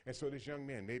 And so this young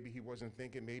man, maybe he wasn't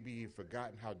thinking, maybe he had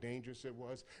forgotten how dangerous it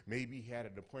was, maybe he had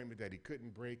an appointment that he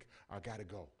couldn't break. I got to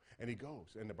go. And he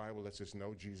goes, and the Bible lets us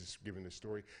know, Jesus giving the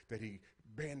story, that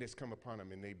bandits come upon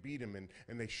him, and they beat him,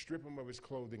 and they strip him of his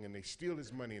clothing, and they steal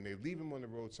his money, and they leave him on the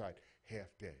roadside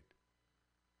half dead.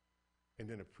 And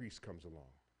then a priest comes along.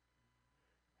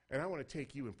 And I want to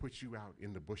take you and put you out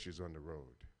in the bushes on the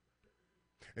road.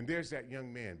 And there's that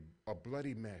young man, a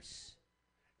bloody mess,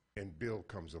 and Bill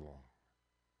comes along.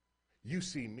 You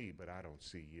see me, but I don't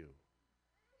see you.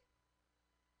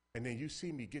 And then you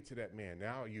see me get to that man.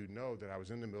 Now you know that I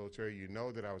was in the military. You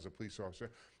know that I was a police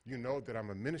officer. You know that I'm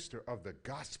a minister of the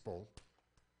gospel.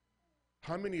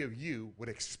 How many of you would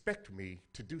expect me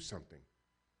to do something?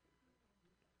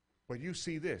 But you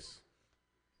see this.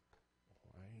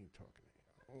 Oh, I ain't talking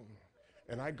to you.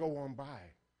 And I go on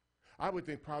by. I would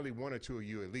think probably one or two of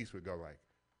you at least would go like,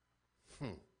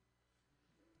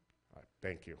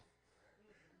 thank you.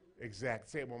 Exact.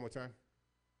 Say it one more time.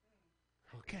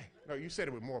 Okay. No, you said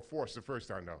it with more force the first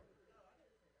time, though.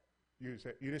 You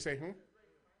didn't say whom?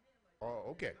 Oh,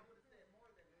 okay.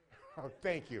 Oh,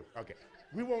 thank you. Okay.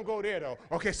 We won't go there, though.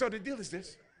 Okay, so the deal is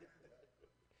this.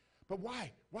 But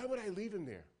why? Why would I leave him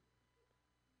there?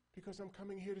 Because I'm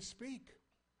coming here to speak.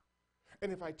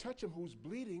 And if I touch him who's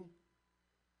bleeding,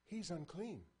 he's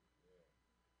unclean.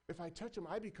 If I touch him,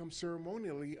 I become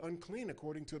ceremonially unclean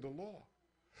according to the law.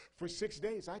 For 6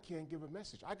 days, I can't give a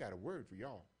message. I got a word for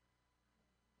y'all.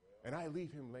 And I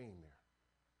leave him laying there.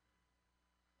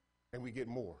 And we get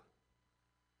more.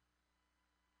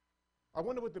 I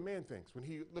wonder what the man thinks when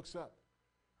he looks up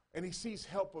and he sees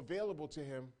help available to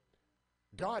him,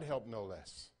 God help no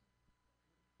less,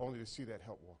 only to see that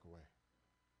help walk away.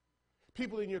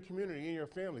 People in your community, in your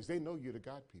families, they know you're the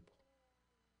God people.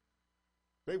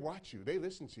 They watch you. They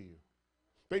listen to you.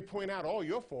 They point out all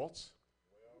your faults.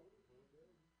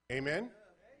 Amen?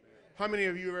 How many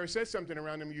of you have ever said something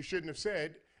around them you shouldn't have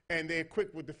said, and they're quick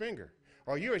with the finger?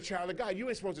 Or you're a child of God. You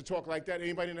ain't supposed to talk like that.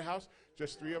 Anybody in the house?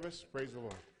 Just 3 of us? Praise the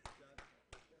Lord.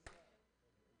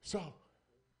 So,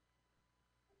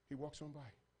 he walks on by.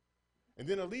 And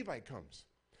then a Levite comes.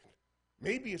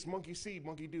 Maybe it's monkey see,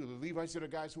 monkey do. The Levites are the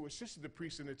guys who assisted the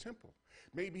priests in the temple.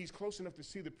 Maybe he's close enough to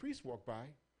see the priest walk by,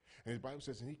 and the Bible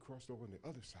says, and he crossed over on the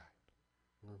other side.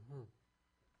 Mm-hmm.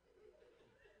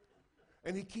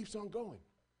 And he keeps on going.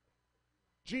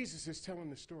 Jesus is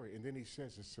telling the story, and then he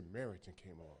says a Samaritan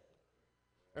came along.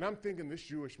 And I'm thinking this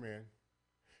Jewish man,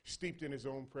 steeped in his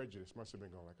own prejudice, must have been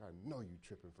going like, I know you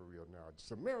tripping for real now.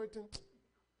 Samaritan?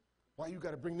 Why you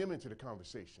got to bring them into the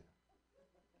conversation?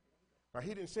 Now,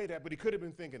 he didn't say that, but he could have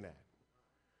been thinking that.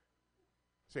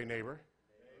 Say, neighbor.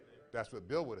 That's what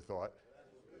Bill would have thought.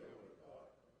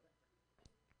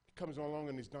 He comes along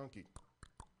on his donkey.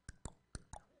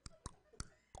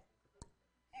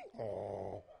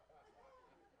 Oh.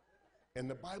 And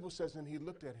the Bible says, and he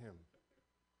looked at him,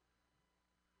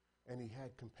 and he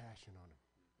had compassion on him.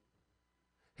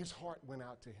 His heart went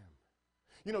out to him.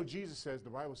 You know, Jesus says, the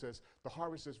Bible says, the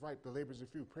harvest is ripe, the laborers are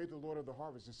few. Pray the Lord of the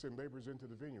harvest to send laborers into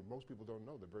the vineyard. Most people don't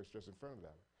know the verse just in front of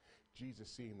that. Jesus,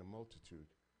 seeing the multitude,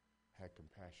 had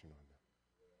compassion on them.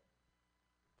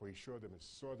 For he saw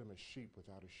them as sheep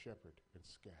without a shepherd and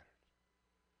scattered.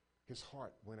 His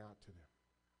heart went out to them.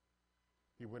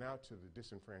 He went out to the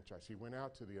disenfranchised. He went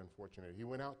out to the unfortunate. He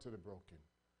went out to the broken.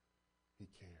 He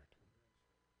cared.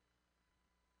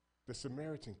 The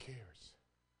Samaritan cares.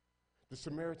 The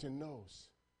Samaritan knows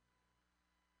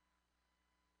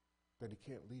that he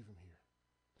can't leave him here.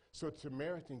 So the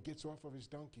Samaritan gets off of his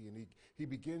donkey and he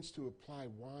begins to apply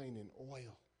wine and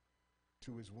oil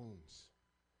to his wounds.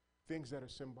 Things that are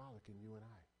symbolic in you and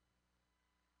I.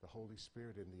 The Holy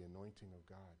Spirit and the anointing of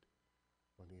God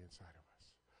on the inside of us.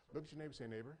 Look at your neighbor, say,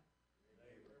 neighbor,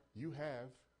 you have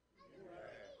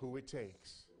who it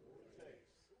takes.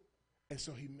 And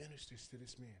so he ministers to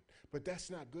this man. But that's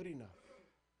not good enough.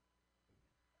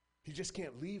 He just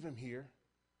can't leave him here.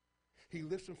 He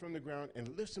lifts him from the ground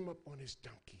and lifts him up on his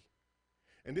donkey.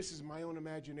 And this is my own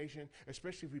imagination,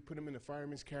 especially if we put him in the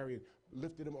fireman's carrier,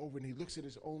 lifted him over, and he looks at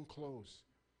his own clothes.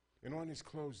 And on his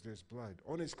clothes, there's blood.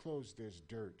 On his clothes, there's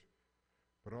dirt.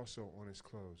 But also on his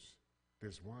clothes,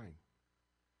 there's wine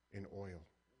and oil.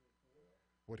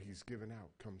 What he's given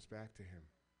out comes back to him.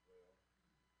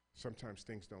 Sometimes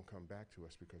things don't come back to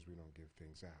us because we don't give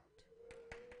things out.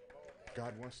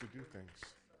 God wants to do things.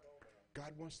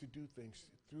 God wants to do things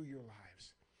through your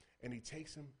lives. And he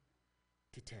takes them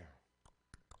to town.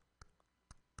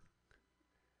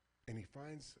 And he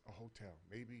finds a hotel,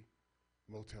 maybe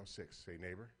Motel 6. Say,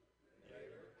 neighbor.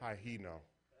 How he know?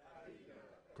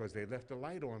 Because they left the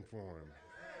light on for him.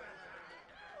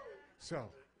 So,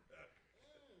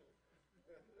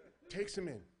 takes him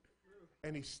in,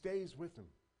 and he stays with him.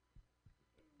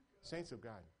 Saints of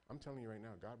God, I'm telling you right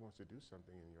now, God wants to do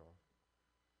something in y'all.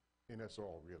 In us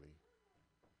all, really.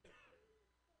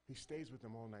 He stays with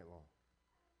them all night long.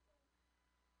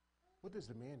 What does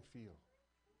the man feel?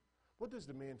 What does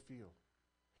the man feel?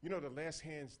 You know, the last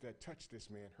hands that touched this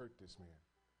man hurt this man,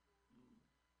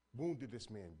 wounded this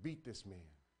man, beat this man,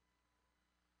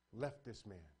 left this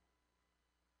man.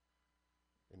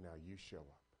 And now you show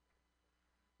up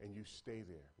and you stay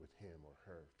there with him or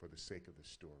her for the sake of the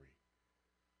story.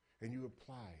 And you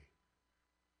apply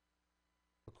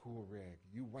a cool rag.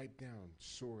 You wipe down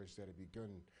sores that have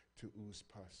begun to ooze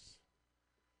pus.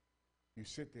 You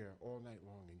sit there all night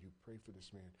long and you pray for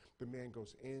this man. The man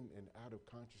goes in and out of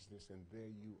consciousness, and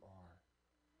there you are.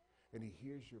 And he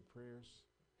hears your prayers.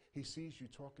 He sees you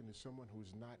talking to someone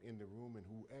who's not in the room, and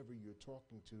whoever you're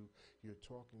talking to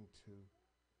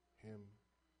him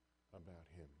about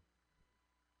him.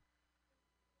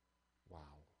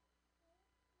 Wow.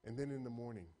 And then in the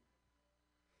morning,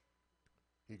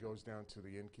 he goes down to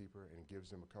the innkeeper and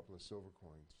gives him a couple of silver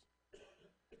coins.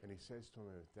 And he says to him,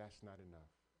 if that's not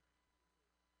enough,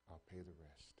 I'll pay the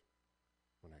rest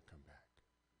when I come back.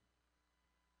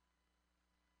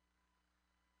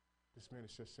 This man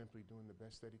is just simply doing the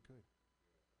best that he could.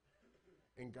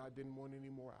 And God didn't want any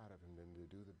more out of him than to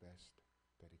do the best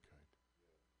that he could.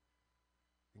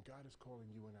 And God is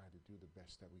calling you and I to do the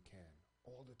best that we can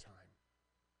all the time.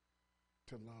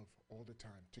 To love all the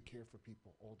time, to care for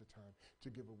people all the time, to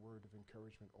give a word of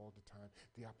encouragement all the time,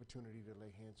 the opportunity to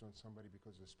lay hands on somebody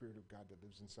because the Spirit of God that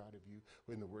lives inside of you,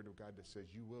 in the Word of God that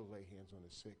says you will lay hands on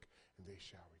the sick and they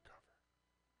shall recover.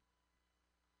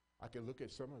 I can look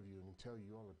at some of you and tell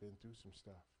you all have been through some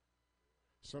stuff.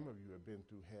 Some of you have been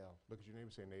through hell. Look at your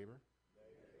neighbor and say, neighbor.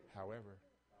 However,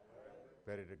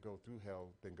 better to go through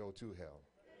hell than go to hell.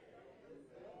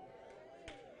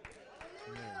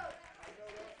 Amen.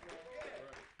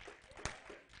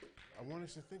 I want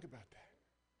us to think about that.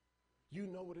 You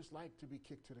know what it's like to be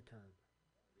kicked to the curb.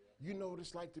 You know what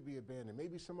it's like to be abandoned.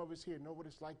 Maybe some of us here know what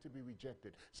it's like to be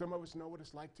rejected. Some of us know what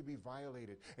it's like to be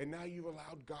violated. And now you've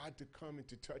allowed God to come and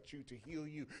to touch you, to heal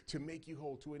you, to make you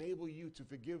whole, to enable you to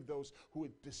forgive those who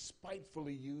had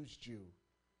despitefully used you.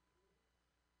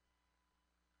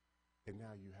 And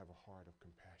now you have a heart of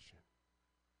compassion.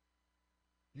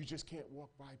 You just can't walk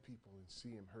by people and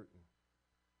see them hurting.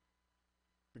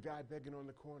 The guy begging on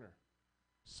the corner.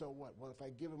 So what? Well, if I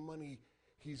give him money,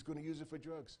 he's going to use it for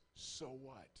drugs. So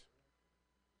what?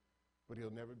 But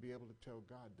he'll never be able to tell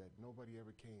God that nobody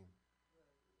ever came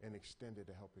and extended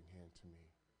a helping hand to me.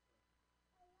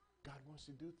 God wants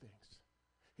to do things.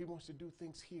 He wants to do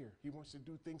things here. He wants to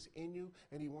do things in you,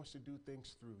 and he wants to do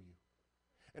things through you.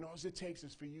 And all it takes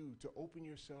is for you to open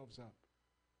yourselves up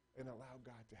and allow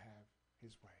God to have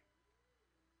his way.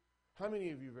 How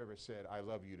many of you have ever said, I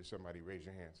love you to somebody? Raise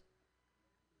your hands.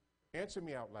 Answer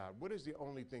me out loud. What is the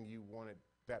only thing you wanted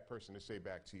that person to say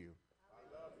back to you? I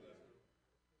love you.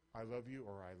 I love you,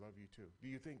 or I love you too. Do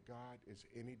you think God is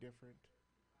any different?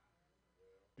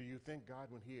 Do you think God,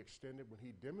 when he extended, when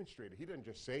he demonstrated, he doesn't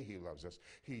just say he loves us,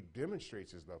 he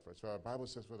demonstrates his love for us. So our Bible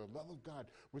says, for the love of God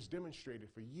was demonstrated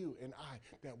for you and I,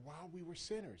 that while we were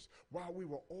sinners, while we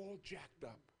were all jacked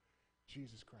up,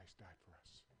 Jesus Christ died for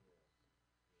us.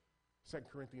 2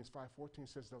 Corinthians 5:14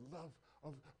 says the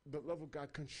love of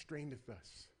God constraineth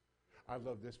us. I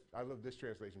love this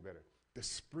translation better. The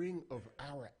spring of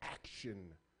our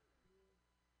action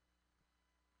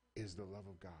is the love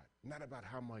of God. Not about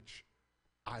how much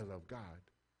I love God,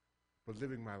 but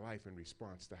living my life in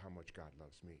response to how much God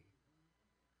loves me.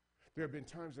 There have been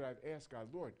times that I've asked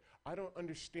God, Lord, I don't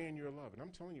understand your love. And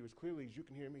I'm telling you as clearly as you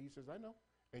can hear me, he says, I know,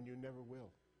 and you never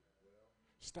will.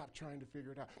 Stop trying to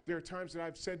figure it out. There are times that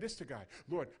I've said this to God,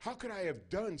 Lord, how could I have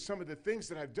done some of the things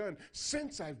that I've done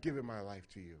since I've given my life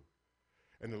to you?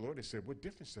 And the Lord has said, what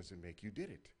difference does it make? You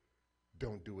did it.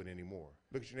 Don't do it anymore.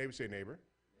 Look at your neighbor and say, neighbor,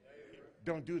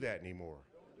 don't do that anymore.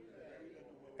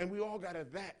 And we all got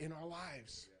that in our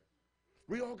lives.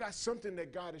 We all got something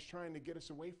that God is trying to get us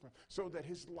away from so that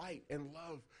his light and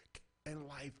love and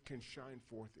life can shine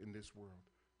forth in this world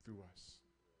through us.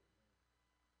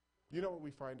 You know what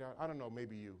we find out? I don't know,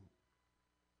 maybe you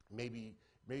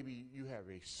have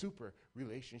a super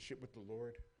relationship with the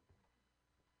Lord.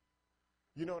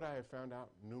 You know what I have found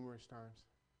out numerous times?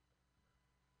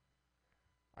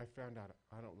 I found out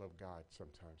I don't love God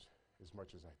sometimes as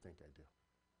much as I think I do.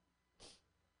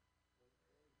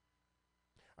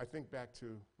 I think back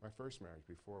to my first marriage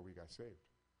before we got saved.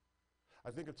 I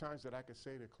think of times that I could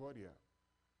say to Claudia,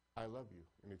 I love you.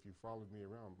 And if you followed me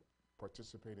around,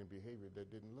 participate in behavior that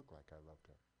didn't look like I loved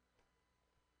her.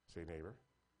 Say, neighbor,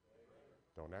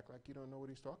 don't act like you don't know what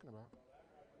he's talking about.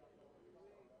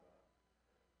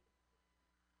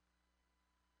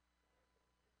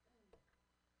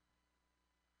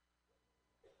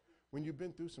 When you've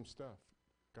been through some stuff,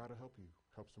 God will help you,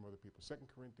 help some other people. 2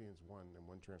 Corinthians 1, in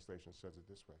one translation, says it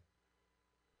this way.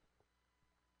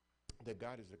 That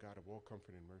God is the God of all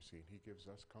comfort and mercy, and he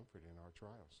gives us comfort in our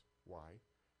trials. Why?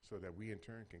 So that we in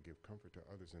turn can give comfort to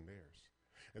others in theirs.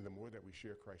 And the more that we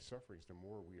share Christ's sufferings, the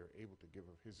more we are able to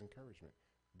give of his encouragement.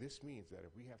 This means that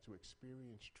if we have to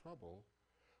experience trouble,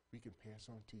 we can pass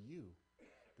on to you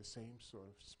the same sort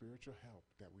of spiritual help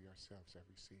that we ourselves have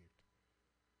received.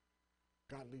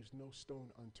 God leaves no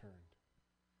stone unturned.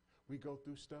 We go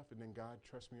through stuff, and then God,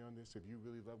 trust me on this, if you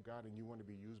really love God and you want to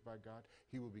be used by God,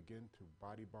 he will begin to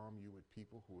body bomb you with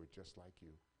people who are just like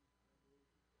you.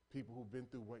 People who've been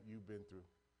through what you've been through.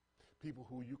 People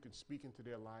who you can speak into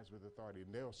their lives with authority,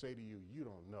 and they'll say to you, you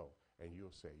don't know. And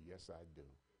you'll say, yes, I do.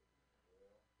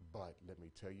 But let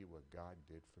me tell you what God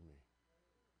did for me.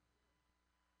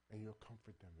 And you'll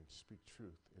comfort them and speak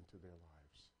truth into their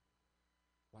lives.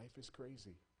 Life is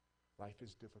crazy. Life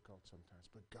is difficult sometimes,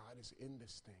 but God is in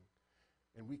this thing,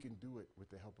 and we can do it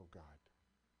with the help of God.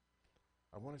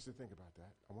 I want us to think about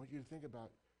that. I want you to think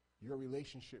about your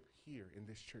relationship here in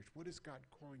this church. What is God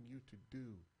calling you to do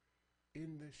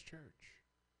in this church?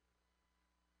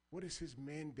 What is his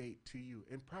mandate to you?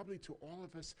 And probably to all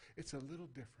of us, it's a little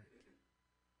different.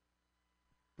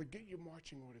 But get your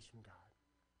marching orders from God.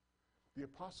 The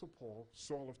Apostle Paul,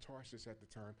 Saul of Tarsus at the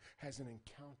time, has an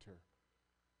encounter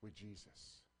with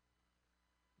Jesus.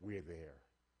 We're there.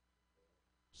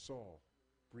 Saul,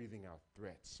 breathing out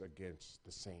threats against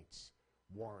the saints,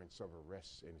 warrants of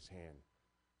arrest in his hand.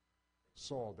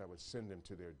 Saul that would send them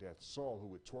to their death. Saul who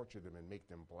would torture them and make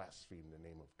them blaspheme the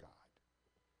name of God.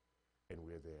 And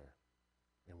we're there,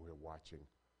 and we're watching.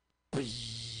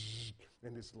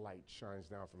 And this light shines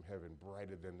down from heaven,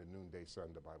 brighter than the noonday sun,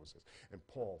 the Bible says. And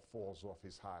Paul falls off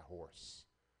his high horse.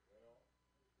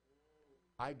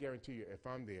 I guarantee you, if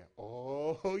I'm there,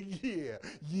 oh,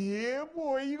 yeah,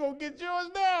 boy, you gonna get yours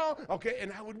now. Okay,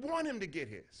 and I would want him to get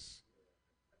his.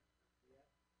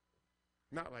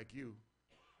 Not like you,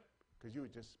 because you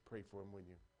would just pray for him, wouldn't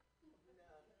you?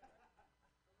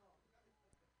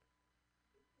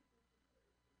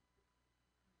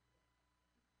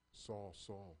 Saul,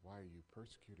 Saul, why are you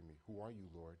persecuting me? Who are you,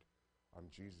 Lord? I'm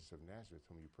Jesus of Nazareth,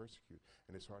 whom you persecute.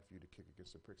 And it's hard for you to kick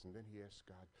against the pricks. And then he asked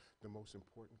God the most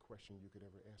important question you could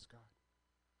ever ask God.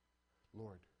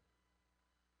 Lord,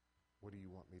 what do you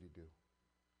want me to do?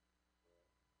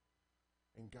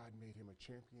 And God made him a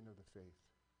champion of the faith.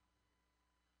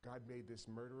 God made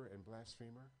this murderer and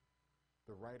blasphemer,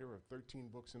 the writer of 13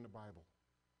 books in the Bible,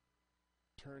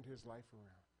 turned his life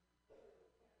around.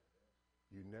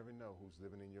 You never know who's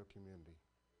living in your community.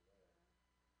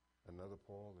 Another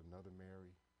Paul, another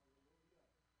Mary.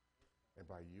 And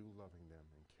by you loving them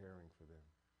and caring for them,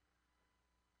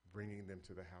 bringing them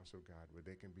to the house of God where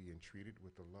they can be entreated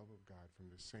with the love of God from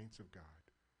the saints of God.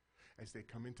 As they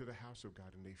come into the house of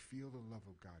God and they feel the love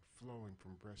of God flowing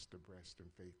from breast to breast and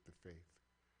faith to faith.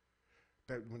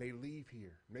 That when they leave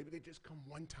here, maybe they just come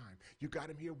one time. You got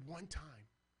them here one time.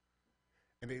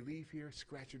 And they leave here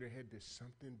scratching their head. There's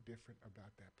something different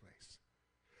about that place.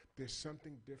 There's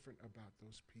something different about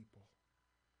those people.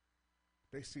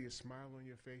 They see a smile on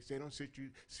your face. They don't see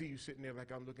you sitting there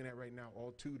like I'm looking at right now,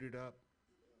 all tooted up.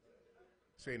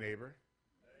 Say, neighbor,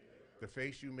 the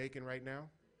face you making right now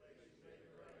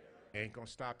ain't going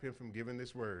to stop him from giving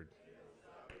this word.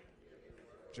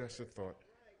 Just a thought.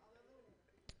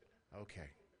 Okay,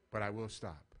 but I will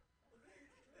stop.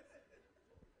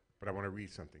 But I want to read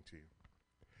something to you.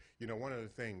 You know, one of the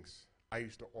things I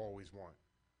used to always want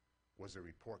was a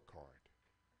report card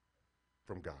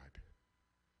from God.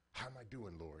 How am I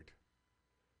doing, Lord?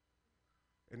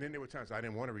 And then there were times I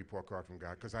didn't want a report card from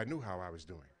God because I knew how I was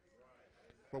doing.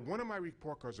 But one of my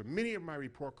report cards, or many of my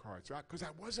report cards, because I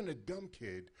wasn't a dumb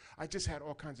kid, I just had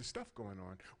all kinds of stuff going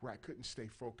on where I couldn't stay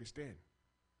focused in.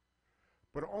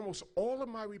 But almost all of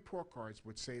my report cards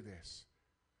would say this: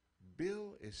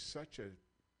 Bill is such a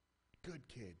good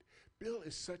kid. Bill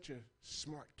is such a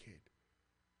smart kid.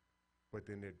 But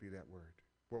then there'd be that word.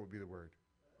 What would be the word?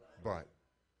 But.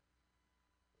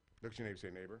 Look at your neighbor, say,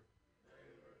 neighbor.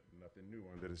 Nothing new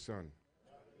under the sun.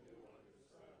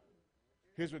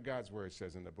 Here's what God's word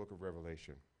says in the book of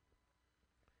Revelation.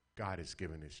 God has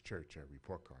given his church a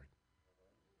report card.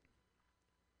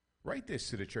 Write this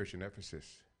to the church in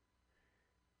Ephesus.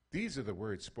 These are the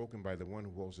words spoken by the one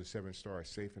who holds the 7 stars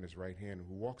safe in his right hand,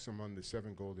 who walks among the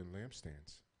 7 golden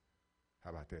lampstands.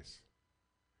 How about this?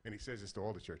 And he says this to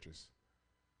all the churches.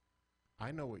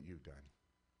 I know what you've done.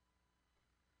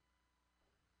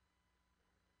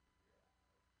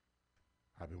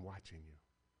 I've been watching you.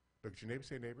 Look at your neighbor,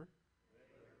 say neighbor.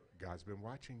 God's been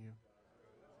watching you.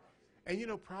 And you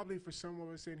know, probably for some of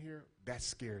us in here, that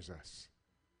scares us.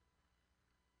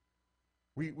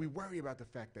 We worry about the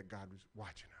fact that God was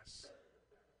watching us.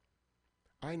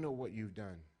 I know what you've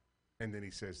done. And then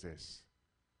he says this,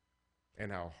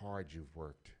 and how hard you've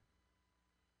worked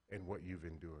and what you've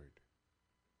endured.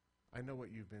 I know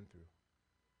what you've been through.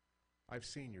 I've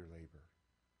seen your labor.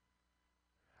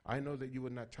 I know that you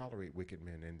would not tolerate wicked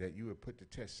men, and that you would put to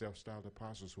test self-styled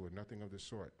apostles who are nothing of the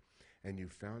sort, and you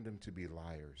found them to be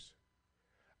liars.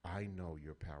 I know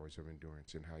your powers of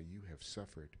endurance and how you have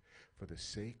suffered for the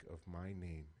sake of my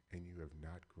name, and you have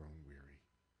not grown weary.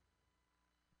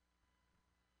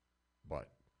 But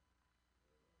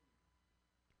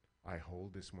I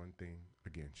hold this one thing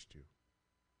against you.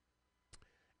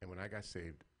 And when I got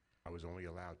saved, I was only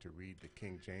allowed to read the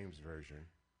King James Version,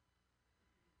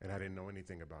 and I didn't know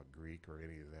anything about Greek or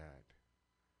any of that.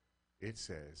 It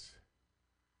says,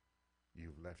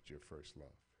 you've left your first love.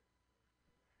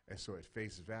 And so at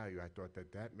face value, I thought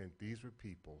that that meant these were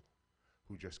people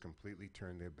who just completely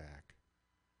turned their back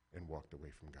and walked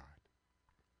away from God.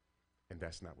 And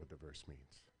that's not what the verse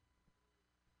means.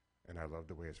 And I love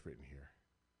the way it's written here.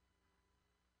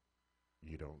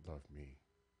 You don't love me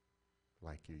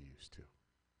like you used to.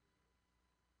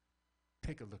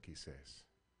 Take a look, he says.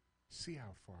 See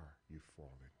how far you've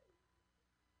fallen.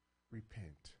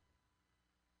 Repent.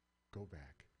 Go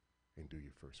back and do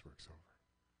your first works over.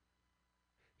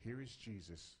 Here is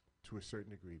Jesus, to a certain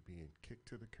degree, being kicked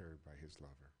to the curb by his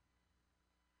lover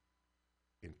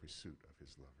in pursuit of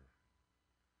his lover.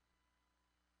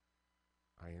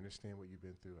 I understand what you've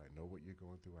been through. I know what you're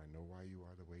going through. I know why you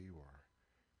are the way you are.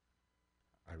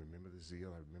 I remember the zeal.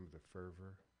 I remember the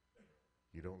fervor.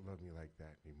 You don't love me like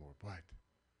that anymore, but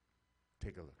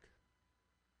take a look.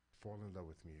 Fall in love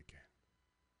with me again.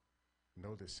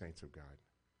 Know this, saints of God.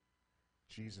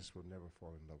 Jesus will never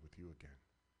fall in love with you again,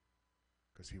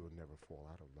 because he will never fall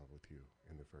out of love with you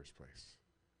in the first place.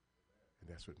 And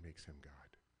that's what makes him God.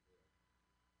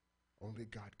 Only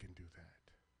God can do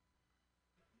that.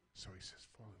 So he says,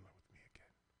 fall in love with me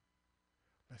again.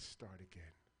 Let's start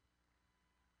again.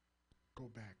 Go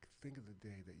back. Think of the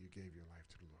day that you gave your life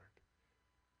to the Lord.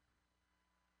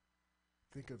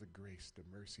 Think of the grace, the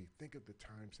mercy. Think of the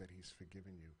times that he's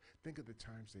forgiven you. Think of the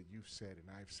times that you've said and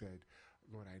I've said,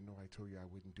 Lord, I know I told you I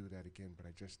wouldn't do that again, but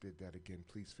I just did that again.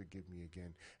 Please forgive me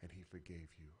again. And he forgave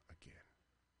you again.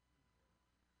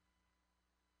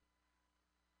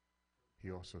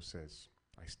 He also says,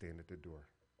 I stand at the door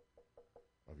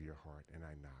of your heart and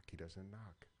I knock. He doesn't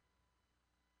knock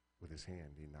with his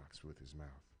hand. He knocks with his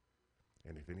mouth.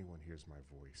 And if anyone hears my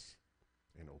voice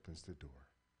and opens the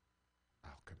door,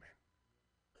 I'll come in.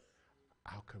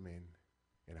 I'll come in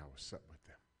and I will sup with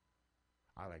them.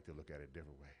 I like to look at it a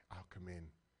different way. I'll come in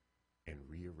and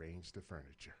rearrange the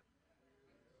furniture.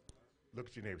 Look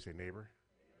at your neighbor, say, neighbor,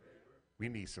 we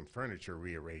need some furniture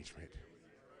rearrangement.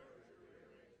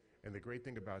 And the great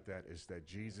thing about that is that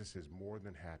Jesus is more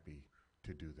than happy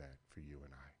to do that for you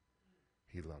and I.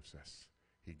 He loves us.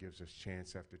 He gives us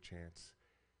chance after chance.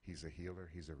 He's a healer.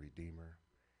 He's a redeemer.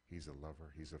 He's a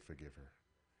lover. He's a forgiver.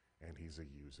 And he's a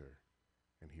user.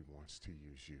 And he wants to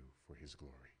use you for his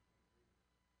glory.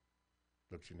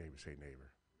 Look at your neighbor, say,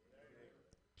 neighbor.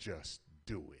 Just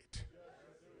do it.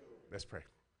 Let's pray.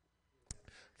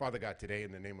 Father God, today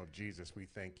in the name of Jesus, we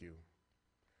thank you.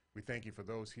 We thank you for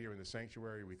those here in the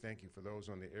sanctuary. We thank you for those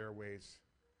on the airways.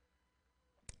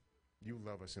 You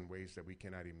love us in ways that we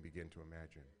cannot even begin to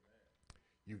imagine.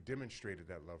 You've demonstrated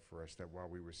that love for us, that while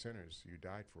we were sinners, you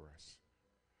died for us.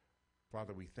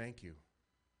 Father, we thank you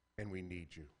and we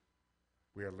need you.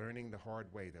 We are learning the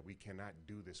hard way that we cannot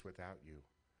do this without you.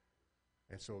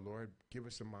 And so, Lord, give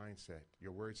us a mindset.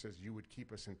 Your word says you would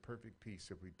keep us in perfect peace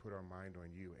if we put our mind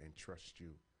on you and trust you.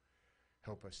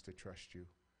 Help us to trust you.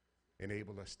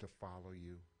 Enable us to follow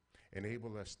you.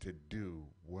 Enable us to do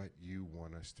what you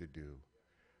want us to do.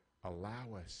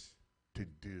 Allow us to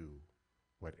do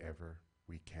whatever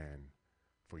we can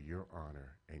for your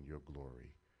honor and your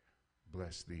glory.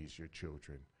 Bless these, your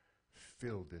children.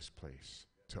 Fill this place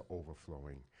to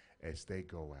overflowing as they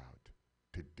go out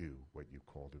to do what you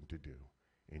called them to do.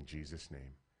 In Jesus'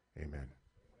 name, amen.